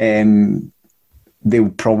 They'll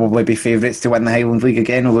probably be favourites to win the Highland League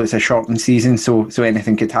again, although it's a shortened season, so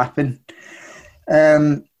anything could happen.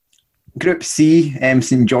 Group C,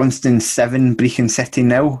 St Johnstone 7, Brechin City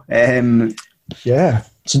 0.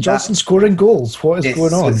 St Johnstone scoring goals. What is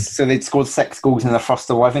going on? So they'd scored 6 goals in their first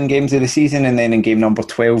 11 games of the season, and then in game number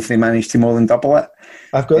 12 they managed to more than double it.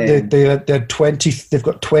 I've got they had 20. They've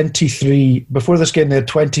got 23 before this game. They had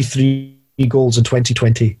 23 goals in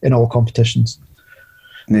 2020 in all competitions.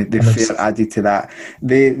 They've added to that.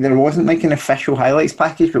 There wasn't like an official highlights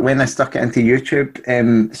package, but when I stuck it into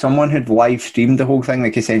YouTube, someone had live streamed the whole thing,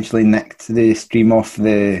 like essentially nicked the stream off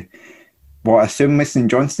what I assume was St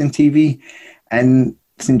Johnstone TV. And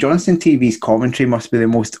St Johnstone TV's commentary must be the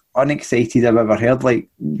most unexcited I've ever heard. Like,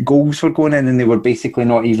 goals were going in and they were basically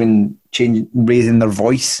not even raising their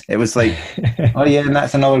voice. It was like, oh yeah, and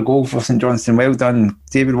that's another goal for St Johnstone. Well done.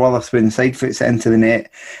 David Witherspoon side foots it into the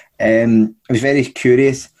net. I was very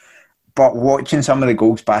curious, but watching some of the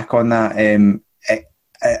goals back on that,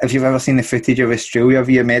 if you've ever seen the footage of Australia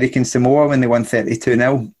v American Samoa when they won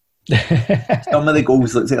 32-0, some of the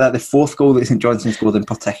goals looked like that. The 4th goal that St Johnstone scored in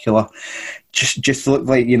particular just looked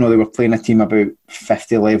like they were playing a team about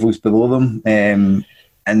 50 levels below them, and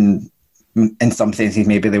in some senses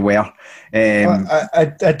maybe they were.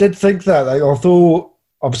 I did think that, although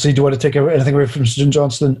obviously don't want to take anything away from St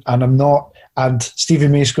Johnstone, and I'm not. And Stevie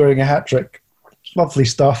May scoring a hat-trick, lovely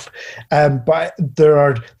stuff. But there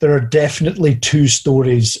are definitely 2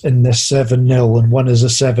 stories in this 7-0, and one is a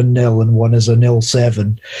 7-0 and one is a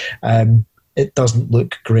 0-7. It doesn't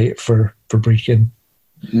look great for Brechin.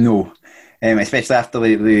 No, especially after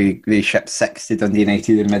they shipped 6 to Dundee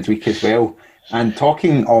United in midweek as well. And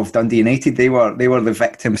talking of Dundee United, they were the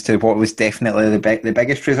victims to what was definitely the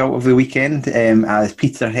biggest result of the weekend, as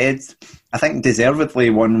Peterhead, I think, deservedly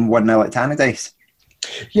won 1-0 at Tannadice.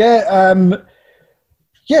 I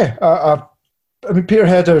mean,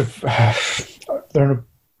 Peterhead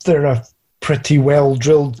they're a pretty well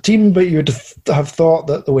drilled team, but you'd have thought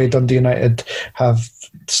that the way Dundee United have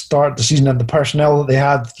started the season and the personnel that they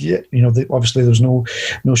had, obviously there's no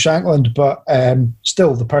Shankland, but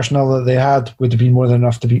still the personnel that they had would have been more than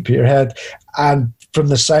enough to beat Peterhead. And from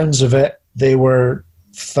the sounds of it, they were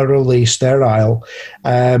thoroughly sterile.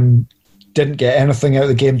 Didn't get anything out of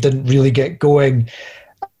the game, didn't really get going.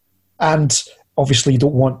 And obviously you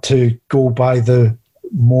don't want to go by the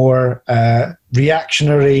more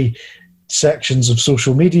reactionary sections of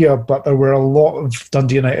social media, but there were a lot of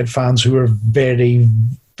Dundee United fans who were very,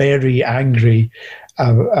 very angry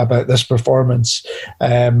about this performance,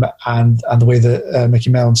 and the way that Mickey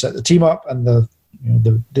Mellon set the team up, and the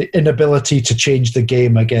inability to change the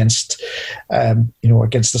game against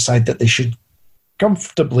against the side that they should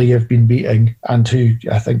comfortably have been beating, and who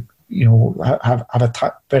I think have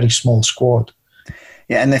a very small squad.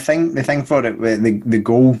 Yeah, and the thing for it, the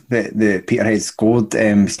goal that the Peterhead scored,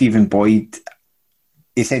 Stephen Boyd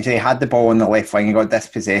essentially had the ball on the left wing and got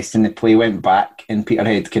dispossessed, and the play went back, and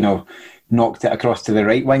Peterhead kind of knocked it across to the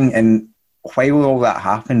right wing. And while all that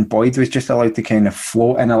happened, Boyd was just allowed to kind of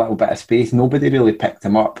float in a little bit of space. Nobody really picked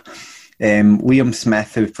him up. Liam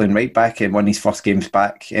Smith, who was playing right back in one of his first games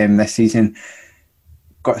back this season,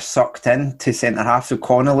 got sucked in to centre half. So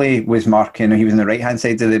Connolly was marking, he was on the right hand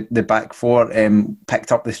side of the back four,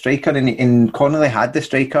 picked up the striker, and Connolly had the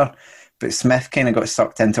striker, but Smith kind of got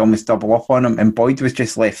sucked in to almost double up on him, and Boyd was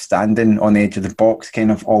just left standing on the edge of the box,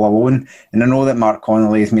 kind of all alone. And I know that Mark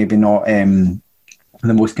Connolly is maybe not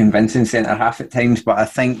the most convincing centre half at times, but I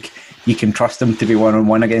think you can trust him to be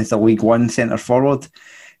one-on-one against a League One centre forward.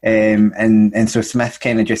 And so Smith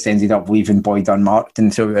kind of just ended up leaving Boyd unmarked,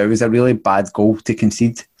 and so it was a really bad goal to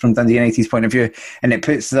concede from Dundee United's point of view, and it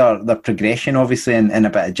puts their progression obviously in a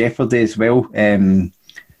bit of jeopardy as well.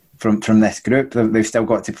 From this group, they've still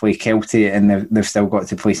got to play Kelty, and they've still got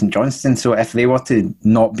to play St Johnstone. So if they were to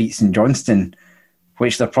not beat St Johnstone,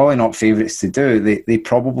 which they're probably not favourites to do, they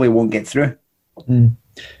probably won't get through.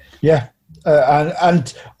 Yeah,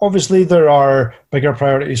 and obviously there are bigger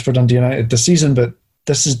priorities for Dundee United this season, but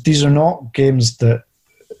these are not games that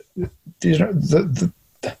these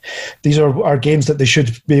are games that they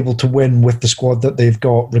should be able to win with the squad that they've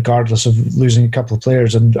got, regardless of losing a couple of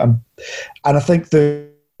players. And I think the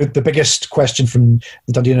biggest question from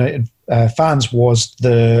the Dundee United fans was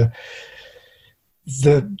the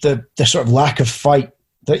sort of lack of fight.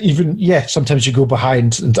 That even sometimes you go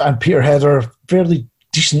behind, and Peterhead are a fairly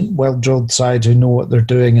decent, well-drilled side who know what they're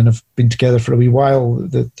doing and have been together for a wee while.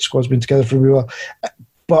 The squad's been together for a wee while.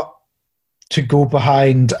 But to go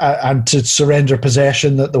behind and to surrender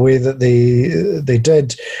possession the way that they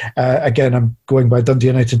did, again, I'm going by Dundee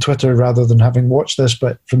United Twitter rather than having watched this,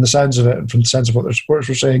 but from the sounds of it and from the sense of what their supporters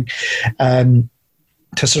were saying,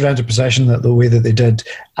 to surrender possession the way that they did,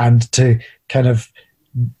 and to kind of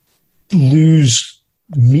lose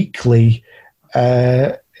meekly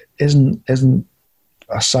isn't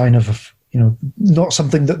a sign of not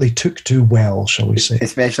something that they took too well, shall we say?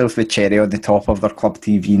 Especially with the cherry on the top of their club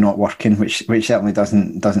TV not working, which certainly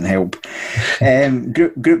doesn't help.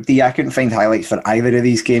 Group D, I couldn't find highlights for either of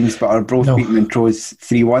these games, but Arbroath beat Montrose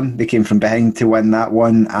 3-1. They came from behind to win that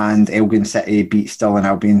one, and Elgin City beat Stirling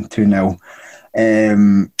Albion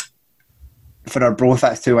 2-0. For Arbroath,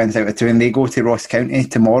 that's 2 wins out of 2, and they go to Ross County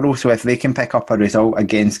tomorrow. So if they can pick up a result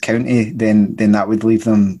against County, then that would leave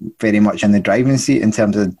them very much in the driving seat in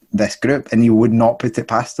terms of this group, and you would not put it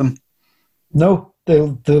past them. No, they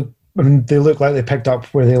look like they picked up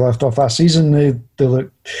where they left off last season. They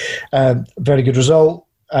look very good result,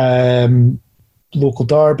 local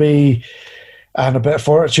derby, and a bit of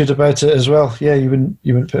fortitude about it as well. Yeah, you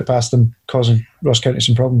wouldn't put it past them causing Ross County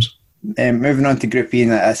some problems. Moving on to Group E,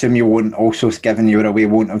 and I assume you won't, also given you were away,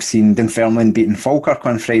 won't have seen Dunfermline beating Falkirk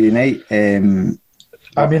on Friday night.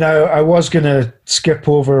 I was going to skip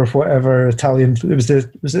over whatever Italian, was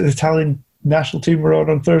it the Italian national team were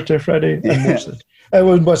on Thursday or Friday? Yeah.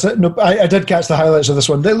 No, I did catch the highlights of this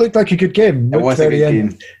one. They looked like a good game. It was a good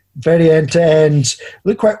game. Very end to end.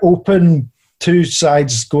 Looked quite open. Two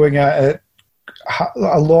sides going at it.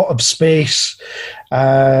 A lot of space.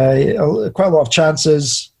 Quite a lot of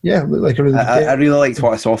chances. Yeah, looked like a really good game. I really liked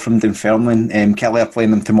what I saw from Dunfermline. Kelly are playing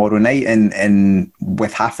them tomorrow night and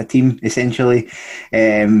with half a team essentially,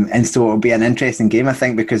 and so it'll be an interesting game, I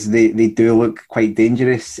think, because they do look quite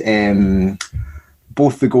dangerous.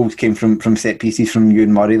 Both the goals came from set pieces from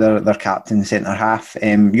Ewan Murray, their captain centre half.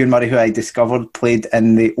 Ewan Murray, who I discovered played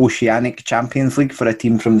in the Oceanic Champions League for a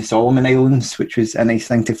team from the Solomon Islands, which was a nice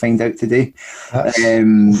thing to find out today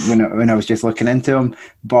when I was just looking into him.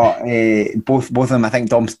 But both of them, I think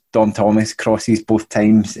Dom Thomas crosses both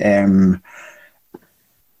times.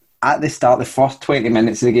 At the start, the first 20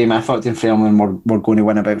 minutes of the game, I thought Dunfermline were going to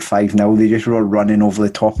win about 5-0. They just were running over the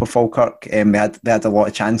top of Falkirk. They had a lot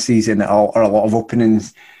of chances and a lot of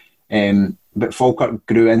openings. but Falkirk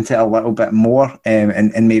grew into it a little bit more,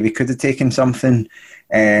 and maybe could have taken something.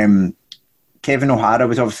 Kevin O'Hara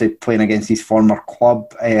was obviously playing against his former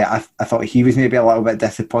club. I thought he was maybe a little bit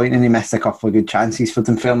disappointing. He missed a couple of good chances for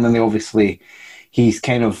Dunfermline. Obviously, he's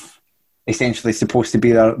kind of essentially supposed to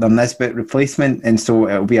be their Nisbet replacement, and so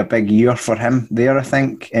it'll be a big year for him there, I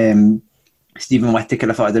think. Stephen Whittaker,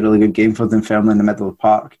 I thought, had a really good game for Dunfermline in the middle of the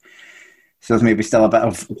park. So there's maybe still a bit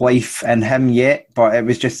of life in him yet, but it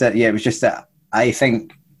was just that I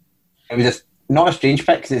think it was just not a strange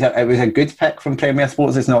pick, because it was a good pick from Premier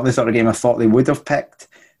Sports. It's not the sort of game I thought they would have picked,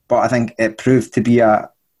 but I think it proved to be a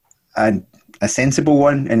sensible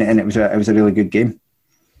one, and it was a really good game.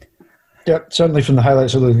 Yeah, certainly from the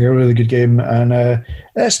highlights, it looked like a really good game, and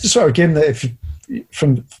it's the sort of game that if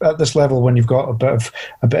from at this level, when you've got a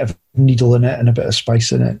bit of needle in it and a bit of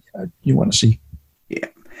spice in it, you want to see. Yeah.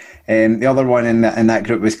 The other one in that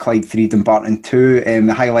group was Clyde 3, Dumbarton 2.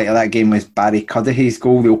 The highlight of that game was Barry Cudahy's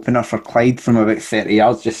goal, the opener for Clyde from about 30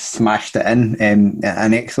 yards, just smashed it in.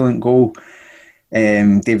 An excellent goal.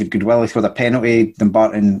 David Goodwill scored a penalty.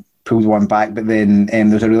 Dumbarton pulled one back, but then there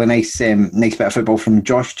was a really nice bit of football from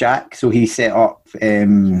Josh Jack. So he set up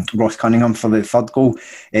Ross Cunningham for the third goal.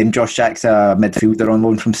 Josh Jack's a midfielder on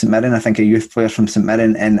loan from St Mirren, I think a youth player from St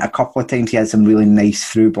Mirren, and a couple of times he had some really nice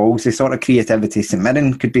through balls. The sort of creativity St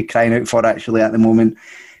Mirren could be crying out for actually at the moment.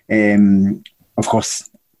 Of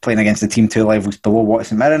course, playing against a team 2 levels below what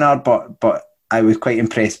St Mirren are, but I was quite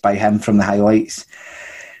impressed by him from the highlights.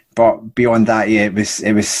 But beyond that, yeah, it was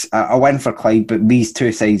a win for Clyde. But these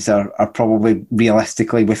two sides are probably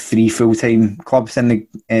realistically, with 3 full-time clubs in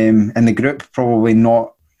the group, probably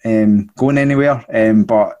not going anywhere.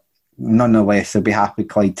 But nonetheless, I'll be happy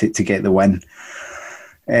Clyde to get the win.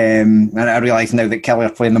 And I realise now that Kelly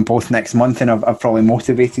are playing them both next month, and I've probably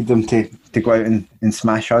motivated them to go out and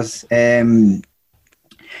smash us.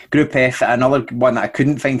 Group F, another one that I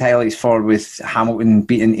couldn't find highlights for was Hamilton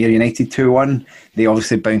beating Ayr United 2-1. They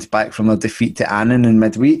obviously bounced back from their defeat to Annan in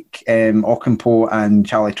midweek. Ocampo and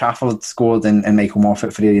Charlie Trafford scored, and Michael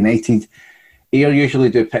Moffat for Ayr United. Ayr usually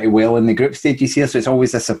do pretty well in the group stages here, so it's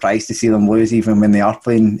always a surprise to see them lose, even when they are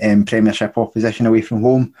playing Premiership opposition away from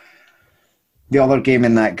home. The other game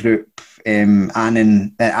in that group,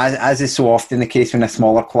 Annan, as is so often the case when a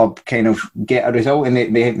smaller club kind of get a result and they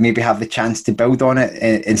maybe have the chance to build on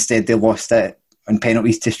it, instead they lost it on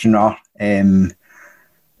penalties to Stranraer.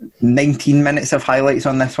 19 minutes of highlights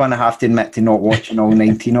on this one. I have to admit to not watching all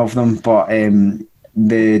 19 of them, but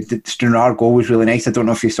the Stranraer goal was really nice. I don't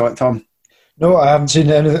know if you saw it, Tom. No, I haven't seen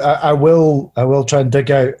any. I will try and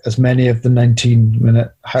dig out as many of the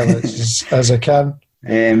 19-minute highlights as I can.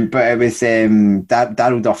 But it was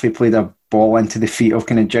Darryl Duffy played a ball into the feet of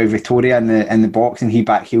kind of Joe Vittoria in the box, and he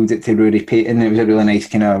backheeled it to Rory Payton. It was a really nice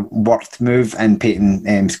kind of worked move, and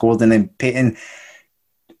Payton scored. And then Payton,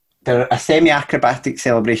 they're a semi-acrobatic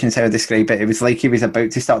celebration is how I describe it. It was like he was about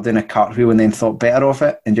to start doing a cartwheel and then thought better of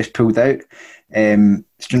it and just pulled out.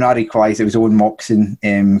 Stranraer equalised. It was Owen Moxon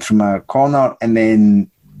from a corner, and then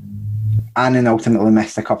Annan ultimately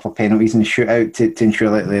missed a couple of penalties in the shootout to ensure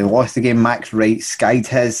that they lost the game. Max Wright skied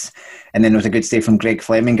his, and then there was a good save from Greg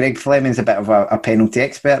Fleming. Greg Fleming's a bit of a penalty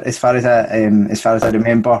expert as far as I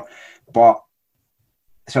remember, but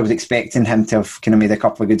so I was expecting him to have kind of made a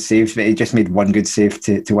couple of good saves, but he just made one good save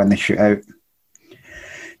to win the shootout.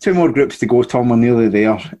 2 more groups to go, Tom. We're nearly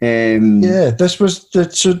there. This was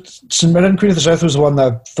St Mirren Queen of the South was the one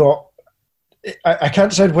that I thought. I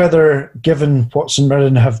can't decide whether, given what St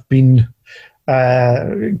Mirren have been,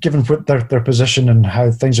 given what their position and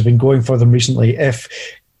how things have been going for them recently, if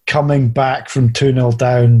coming back from 2-0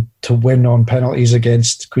 down to win on penalties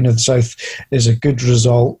against Queen of the South is a good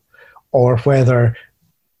result, or whether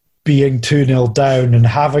being 2-0 down and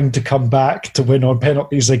having to come back to win on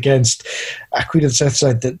penalties against a Queen of the South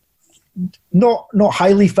side that not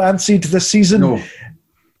highly fancied this season. No.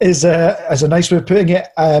 Is a nice way of putting it.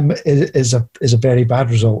 Is a very bad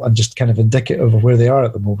result and just kind of indicative of where they are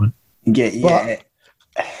at the moment. Yeah.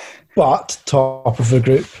 But top of the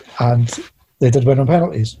group, and they did win on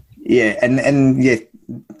penalties. Yeah, and yeah,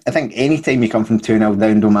 I think any time you come from 2-0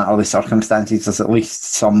 down, no matter the circumstances, there's at least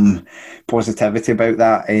some positivity about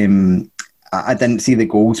that. I didn't see the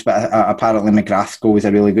goals, but apparently McGrath's goal was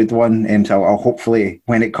a really good one. So I'll hopefully,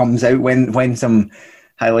 when it comes out, when some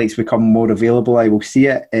highlights become more available, I will see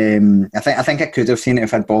it. I think I could have seen it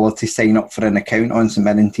if I'd bothered to sign up for an account on St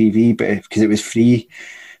Mirren TV, but because it was free,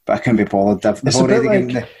 but I couldn't be bothered. They've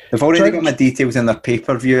already got my details in their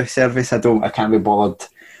pay-per-view service. I can't be bothered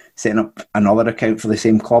setting up another account for the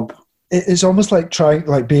same club. It's almost like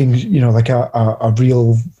being, like a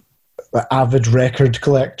real an avid record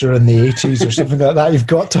collector in the 80s or something like that. You've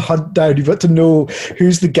got to hunt down, you've got to know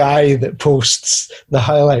who's the guy that posts the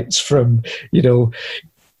highlights from,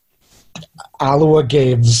 Alloa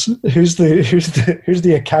games. Who's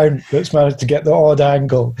the account that's managed to get the odd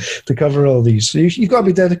angle to cover all these? So you've got to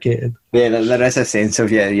be dedicated. Yeah, there is a sense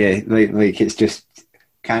of like it's just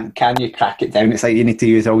can you crack it down? It's like you need to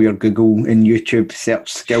use all your Google and YouTube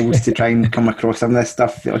search skills to try and come across some of this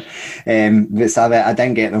stuff. But sadly, I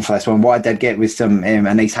didn't get them for this one. What I did get was some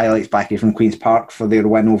a nice highlights back here from Queen's Park for their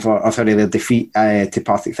their defeat to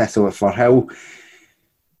Partick Thistle at Firhill.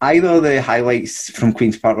 Either the highlights from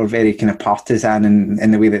Queen's Park were very kind of partisan in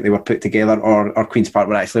the way that they were put together, or Queen's Park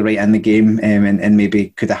were actually right in the game and maybe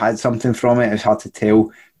could have had something from it. It was hard to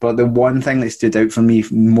tell. But the one thing that stood out for me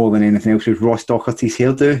more than anything else was Ross Docherty's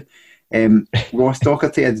hairdo. Ross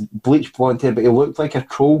Docherty had bleached blonde hair, but he looked like a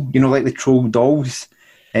troll, like the troll dolls.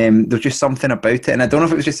 There's just something about it. And I don't know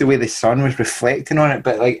if it was just the way the sun was reflecting on it,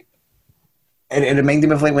 but like it reminded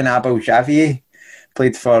me of like when Abel Xavier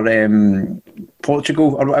played for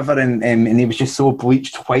Portugal or whatever, and he was just so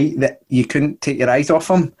bleached white that you couldn't take your eyes off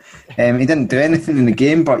him. He didn't do anything in the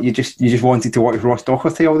game, but you just wanted to watch Ross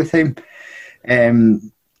Docherty all the time.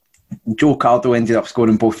 Joe Cardo ended up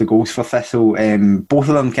scoring both the goals for Thistle. Both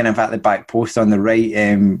of them kind of at the back post on the right.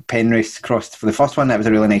 Penrith crossed for the first one. That was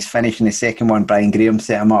a really nice finish. And the second one, Brian Graham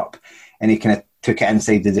set him up and he kind of took it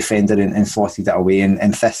inside the defender and slotted it away.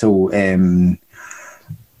 And Thistle...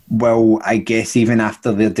 well, I guess even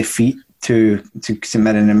after their defeat to St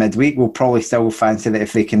Mirren in midweek, we'll probably still fancy that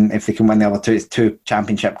if they can win the other two, it's two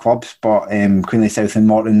championship clubs. But Queenly South and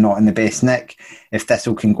Morton not in the best nick. If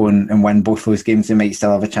Thistle can go and win both those games, they might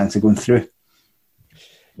still have a chance of going through.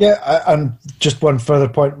 Yeah, and just one further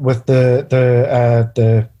point with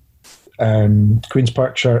the Queen's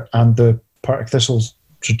Park shirt and the Partick Thistle's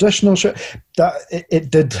traditional shirt, that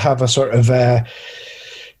it did have a sort of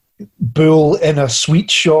bull in a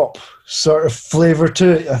sweet shop sort of flavour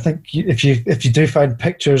to it. I think if you do find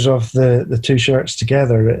pictures of the two shirts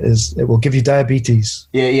together, it will give you diabetes.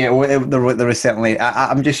 Yeah. Well, there was certainly.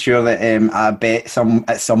 I'm just sure that I bet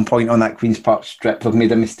at some point on that Queen's Park strip they've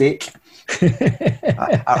made a mistake.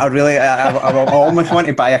 I almost want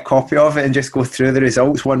to buy a copy of it and just go through the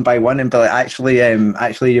results one by one and be like, actually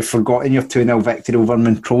you've forgotten your 2-0 victory over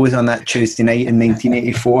Montrose on that Tuesday night in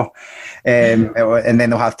 1984, and then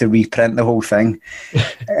they'll have to reprint the whole thing.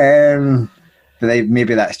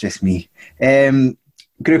 Maybe that's just me.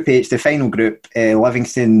 Group H, the final group,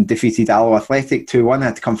 Livingston defeated Alloa Athletic 2-1.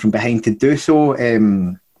 Had to come from behind to do so.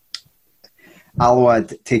 Alloa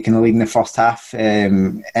had taken the lead in the first half,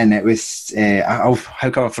 and it was how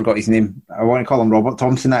come I forgot his name? I want to call him Robert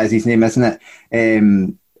Thompson. That is his name, isn't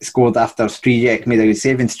it? Scored after Strijek made a good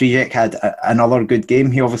save, and Strijek had another good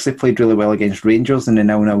game. He obviously played really well against Rangers in the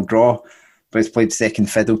 0-0 draw, but he's played second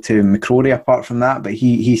fiddle to McCrory apart from that. But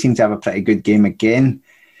he seemed to have a pretty good game again.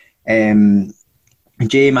 J.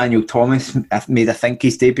 Emmanuel Thomas made, I think,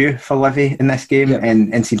 his debut for Livy in this game,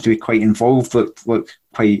 and seemed to be quite involved. Looked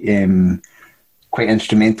quite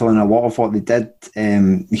instrumental in a lot of what they did.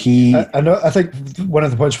 I think one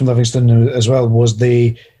of the points from Livingston as well was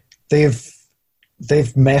they've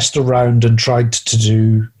messed around and tried to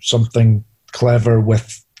do something clever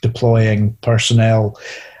with deploying personnel,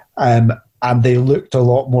 and they looked a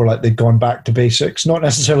lot more like they'd gone back to basics. Not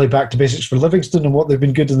necessarily back to basics for Livingston and what they've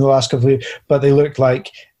been good in the last couple of years, but they looked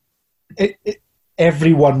like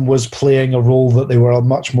everyone was playing a role that they were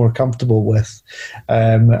much more comfortable with,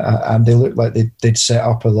 and they looked like they'd set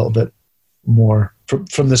up a little bit more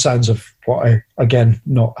from the sounds of what I, again,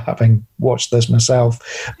 not having watched this myself,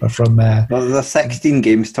 but from well, there's 16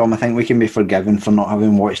 games, Tom. I think we can be forgiven for not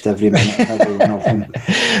having watched every minute of every one of them.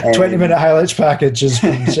 20-minute highlights packages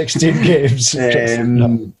from 16 games.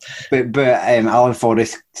 But Alan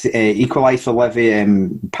Forrest equalised for Livy.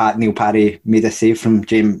 Neil Parry made a save from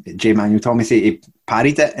J. Manuel Thomas. He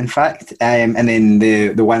parried it, in fact, and then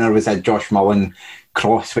the winner was a Josh Mullen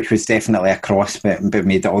cross, which was definitely a cross, but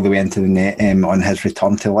made it all the way into the net on his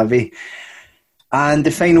return to Livy. And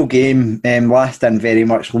the final game, last and very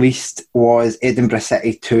much least, was Edinburgh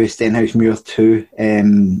City 2, Stenhousemuir 2,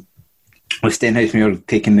 with Stenhousemuir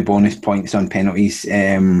taking the bonus points on penalties.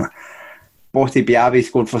 Botti Biabi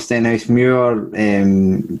scored for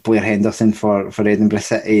Stenhousemuir, Blair Henderson for Edinburgh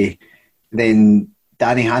City. Then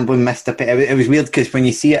Danny Handlin missed a penalty. It was weird because when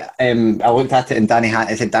you see it, I looked at it and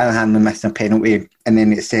it said Danny Handlin missed a penalty, and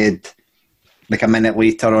then it said like a minute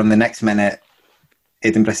later on the next minute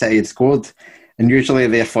Edinburgh City had scored. And usually,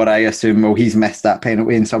 therefore, I assume, well, he's missed that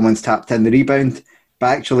penalty and someone's tapped in the rebound.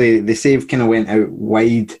 But actually, the save kind of went out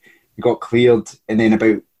wide, got cleared, and then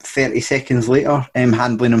about 30 seconds later,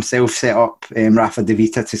 handling himself, set up Rafa De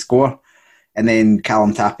Vita to score. And then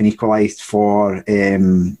Callum Tappan equalised for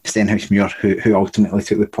Stenhousemuir, who ultimately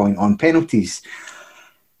took the point on penalties.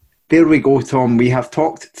 There we go, Tom. We have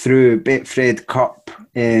talked through Betfred Cup.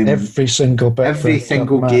 Every single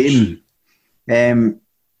game.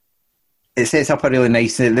 It sets up a really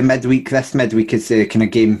nice... this midweek is the kind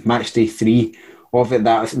of game, match day 3 of it.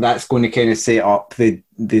 That's going to kind of set up the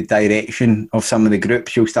direction of some of the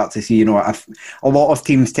groups. You'll start to see, a lot of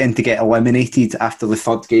teams tend to get eliminated after the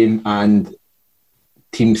third game, and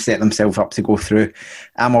teams set themselves up to go through.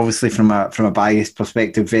 I'm obviously, from a biased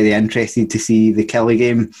perspective, very interested to see the Kelly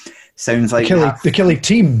game. Sounds like the Kelly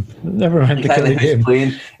team. Never mind the Kelly game.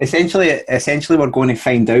 Playing. Essentially, we're going to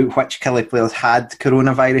find out which Kelly players had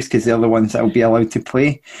coronavirus, because they're the ones that will be allowed to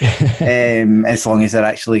play, as long as they're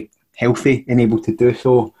actually healthy and able to do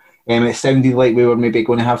so. It sounded like we were maybe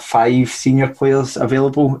going to have 5 senior players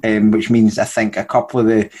available, which means I think a couple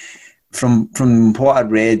of from what I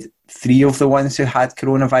read, 3 of the ones who had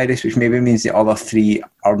coronavirus, which maybe means the other 3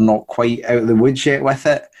 are not quite out of the woods yet with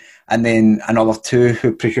it. And then another 2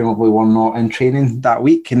 who presumably were not in training that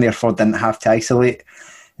week and therefore didn't have to isolate.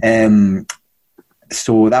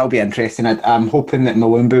 So that'll be interesting. I'm hoping that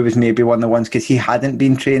Malumbu was maybe one of the ones, because he hadn't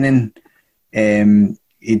been training.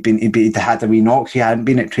 He'd had a wee knock. He hadn't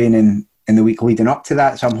been at training in the week leading up to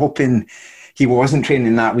that. So I'm hoping he wasn't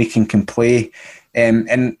training that week and can play.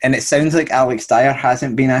 And it sounds like Alex Dyer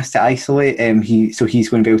hasn't been asked to isolate, so he's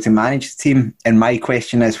going to be able to manage the team. And my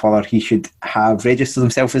question is whether he should have registered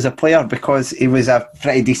himself as a player, because he was a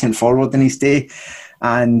pretty decent forward in his day,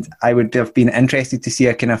 and I would have been interested to see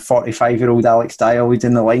a kind of 45-year-old Alex Dyer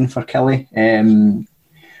leading the line for Kelly.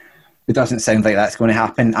 It doesn't sound like that's going to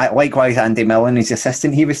happen. Likewise, Andy Millen, his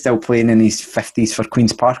assistant, he was still playing in his 50s for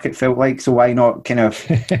Queen's Park, it felt like. So why not kind of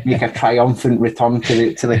make a triumphant return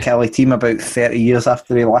to the Kelly team about 30 years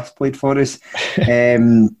after he last played for us?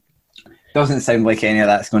 Doesn't sound like any of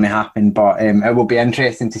that's going to happen, but it will be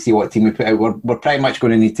interesting to see what team we put out. We're pretty much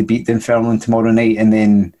going to need to beat Dunfermline tomorrow night and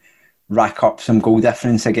then rack up some goal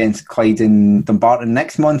difference against Clyde and Dumbarton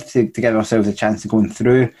next month to give ourselves a chance of going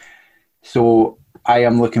through. So I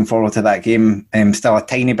am looking forward to that game. Still a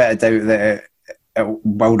tiny bit of doubt that it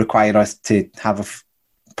will require us to have a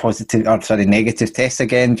negative test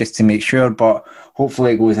again, just to make sure, but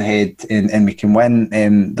hopefully it goes ahead and we can win.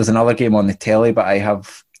 There's another game on the telly, but I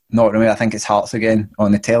have not remembered. I think it's Hearts again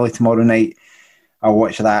on the telly tomorrow night. I'll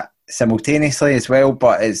watch that simultaneously as well,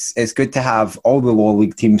 but it's good to have all the lower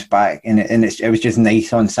league teams back, and it was just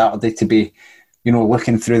nice on Saturday to be,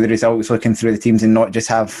 looking through the results, looking through the teams, and not just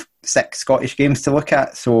have 6 Scottish games to look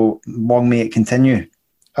at. So long may it continue.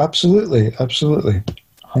 Absolutely.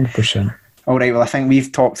 100%. All right, well, I think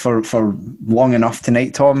we've talked for long enough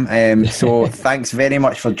tonight, Tom. So thanks very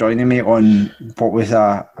much for joining me on what was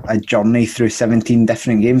a journey through 17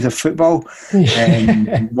 different games of football.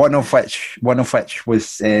 One of which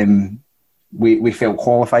was we felt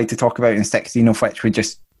qualified to talk about, and 16 of which we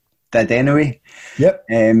just did anyway. Yep.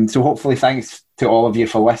 So hopefully, thanks to all of you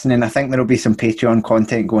for listening. I think there will be some Patreon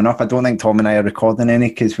content going up. I don't think Tom and I are recording any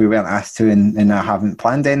because we weren't asked to, and I haven't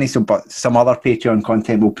planned any. But some other Patreon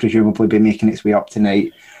content will presumably be making its way up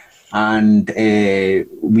tonight, and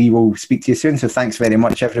we will speak to you soon. So thanks very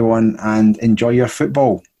much, everyone, and enjoy your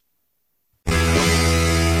football.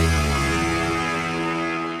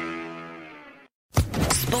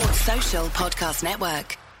 Sports Social Podcast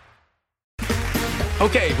Network.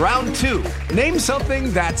 Okay, round 2. Name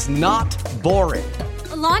something that's not boring.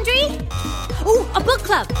 A laundry? Ooh, a book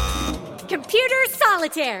club. Computer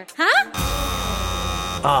solitaire, huh?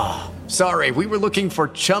 Ah, sorry, we were looking for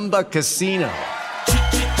Chumba Casino.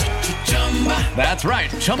 That's right,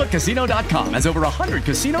 ChumbaCasino.com has over 100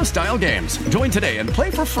 casino-style games. Join today and play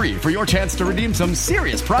for free for your chance to redeem some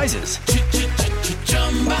serious prizes.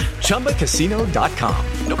 ChumbaCasino.com.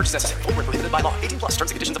 No purchase necessary. Void where prohibited by law. 18+ terms and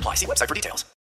conditions apply. See website for details.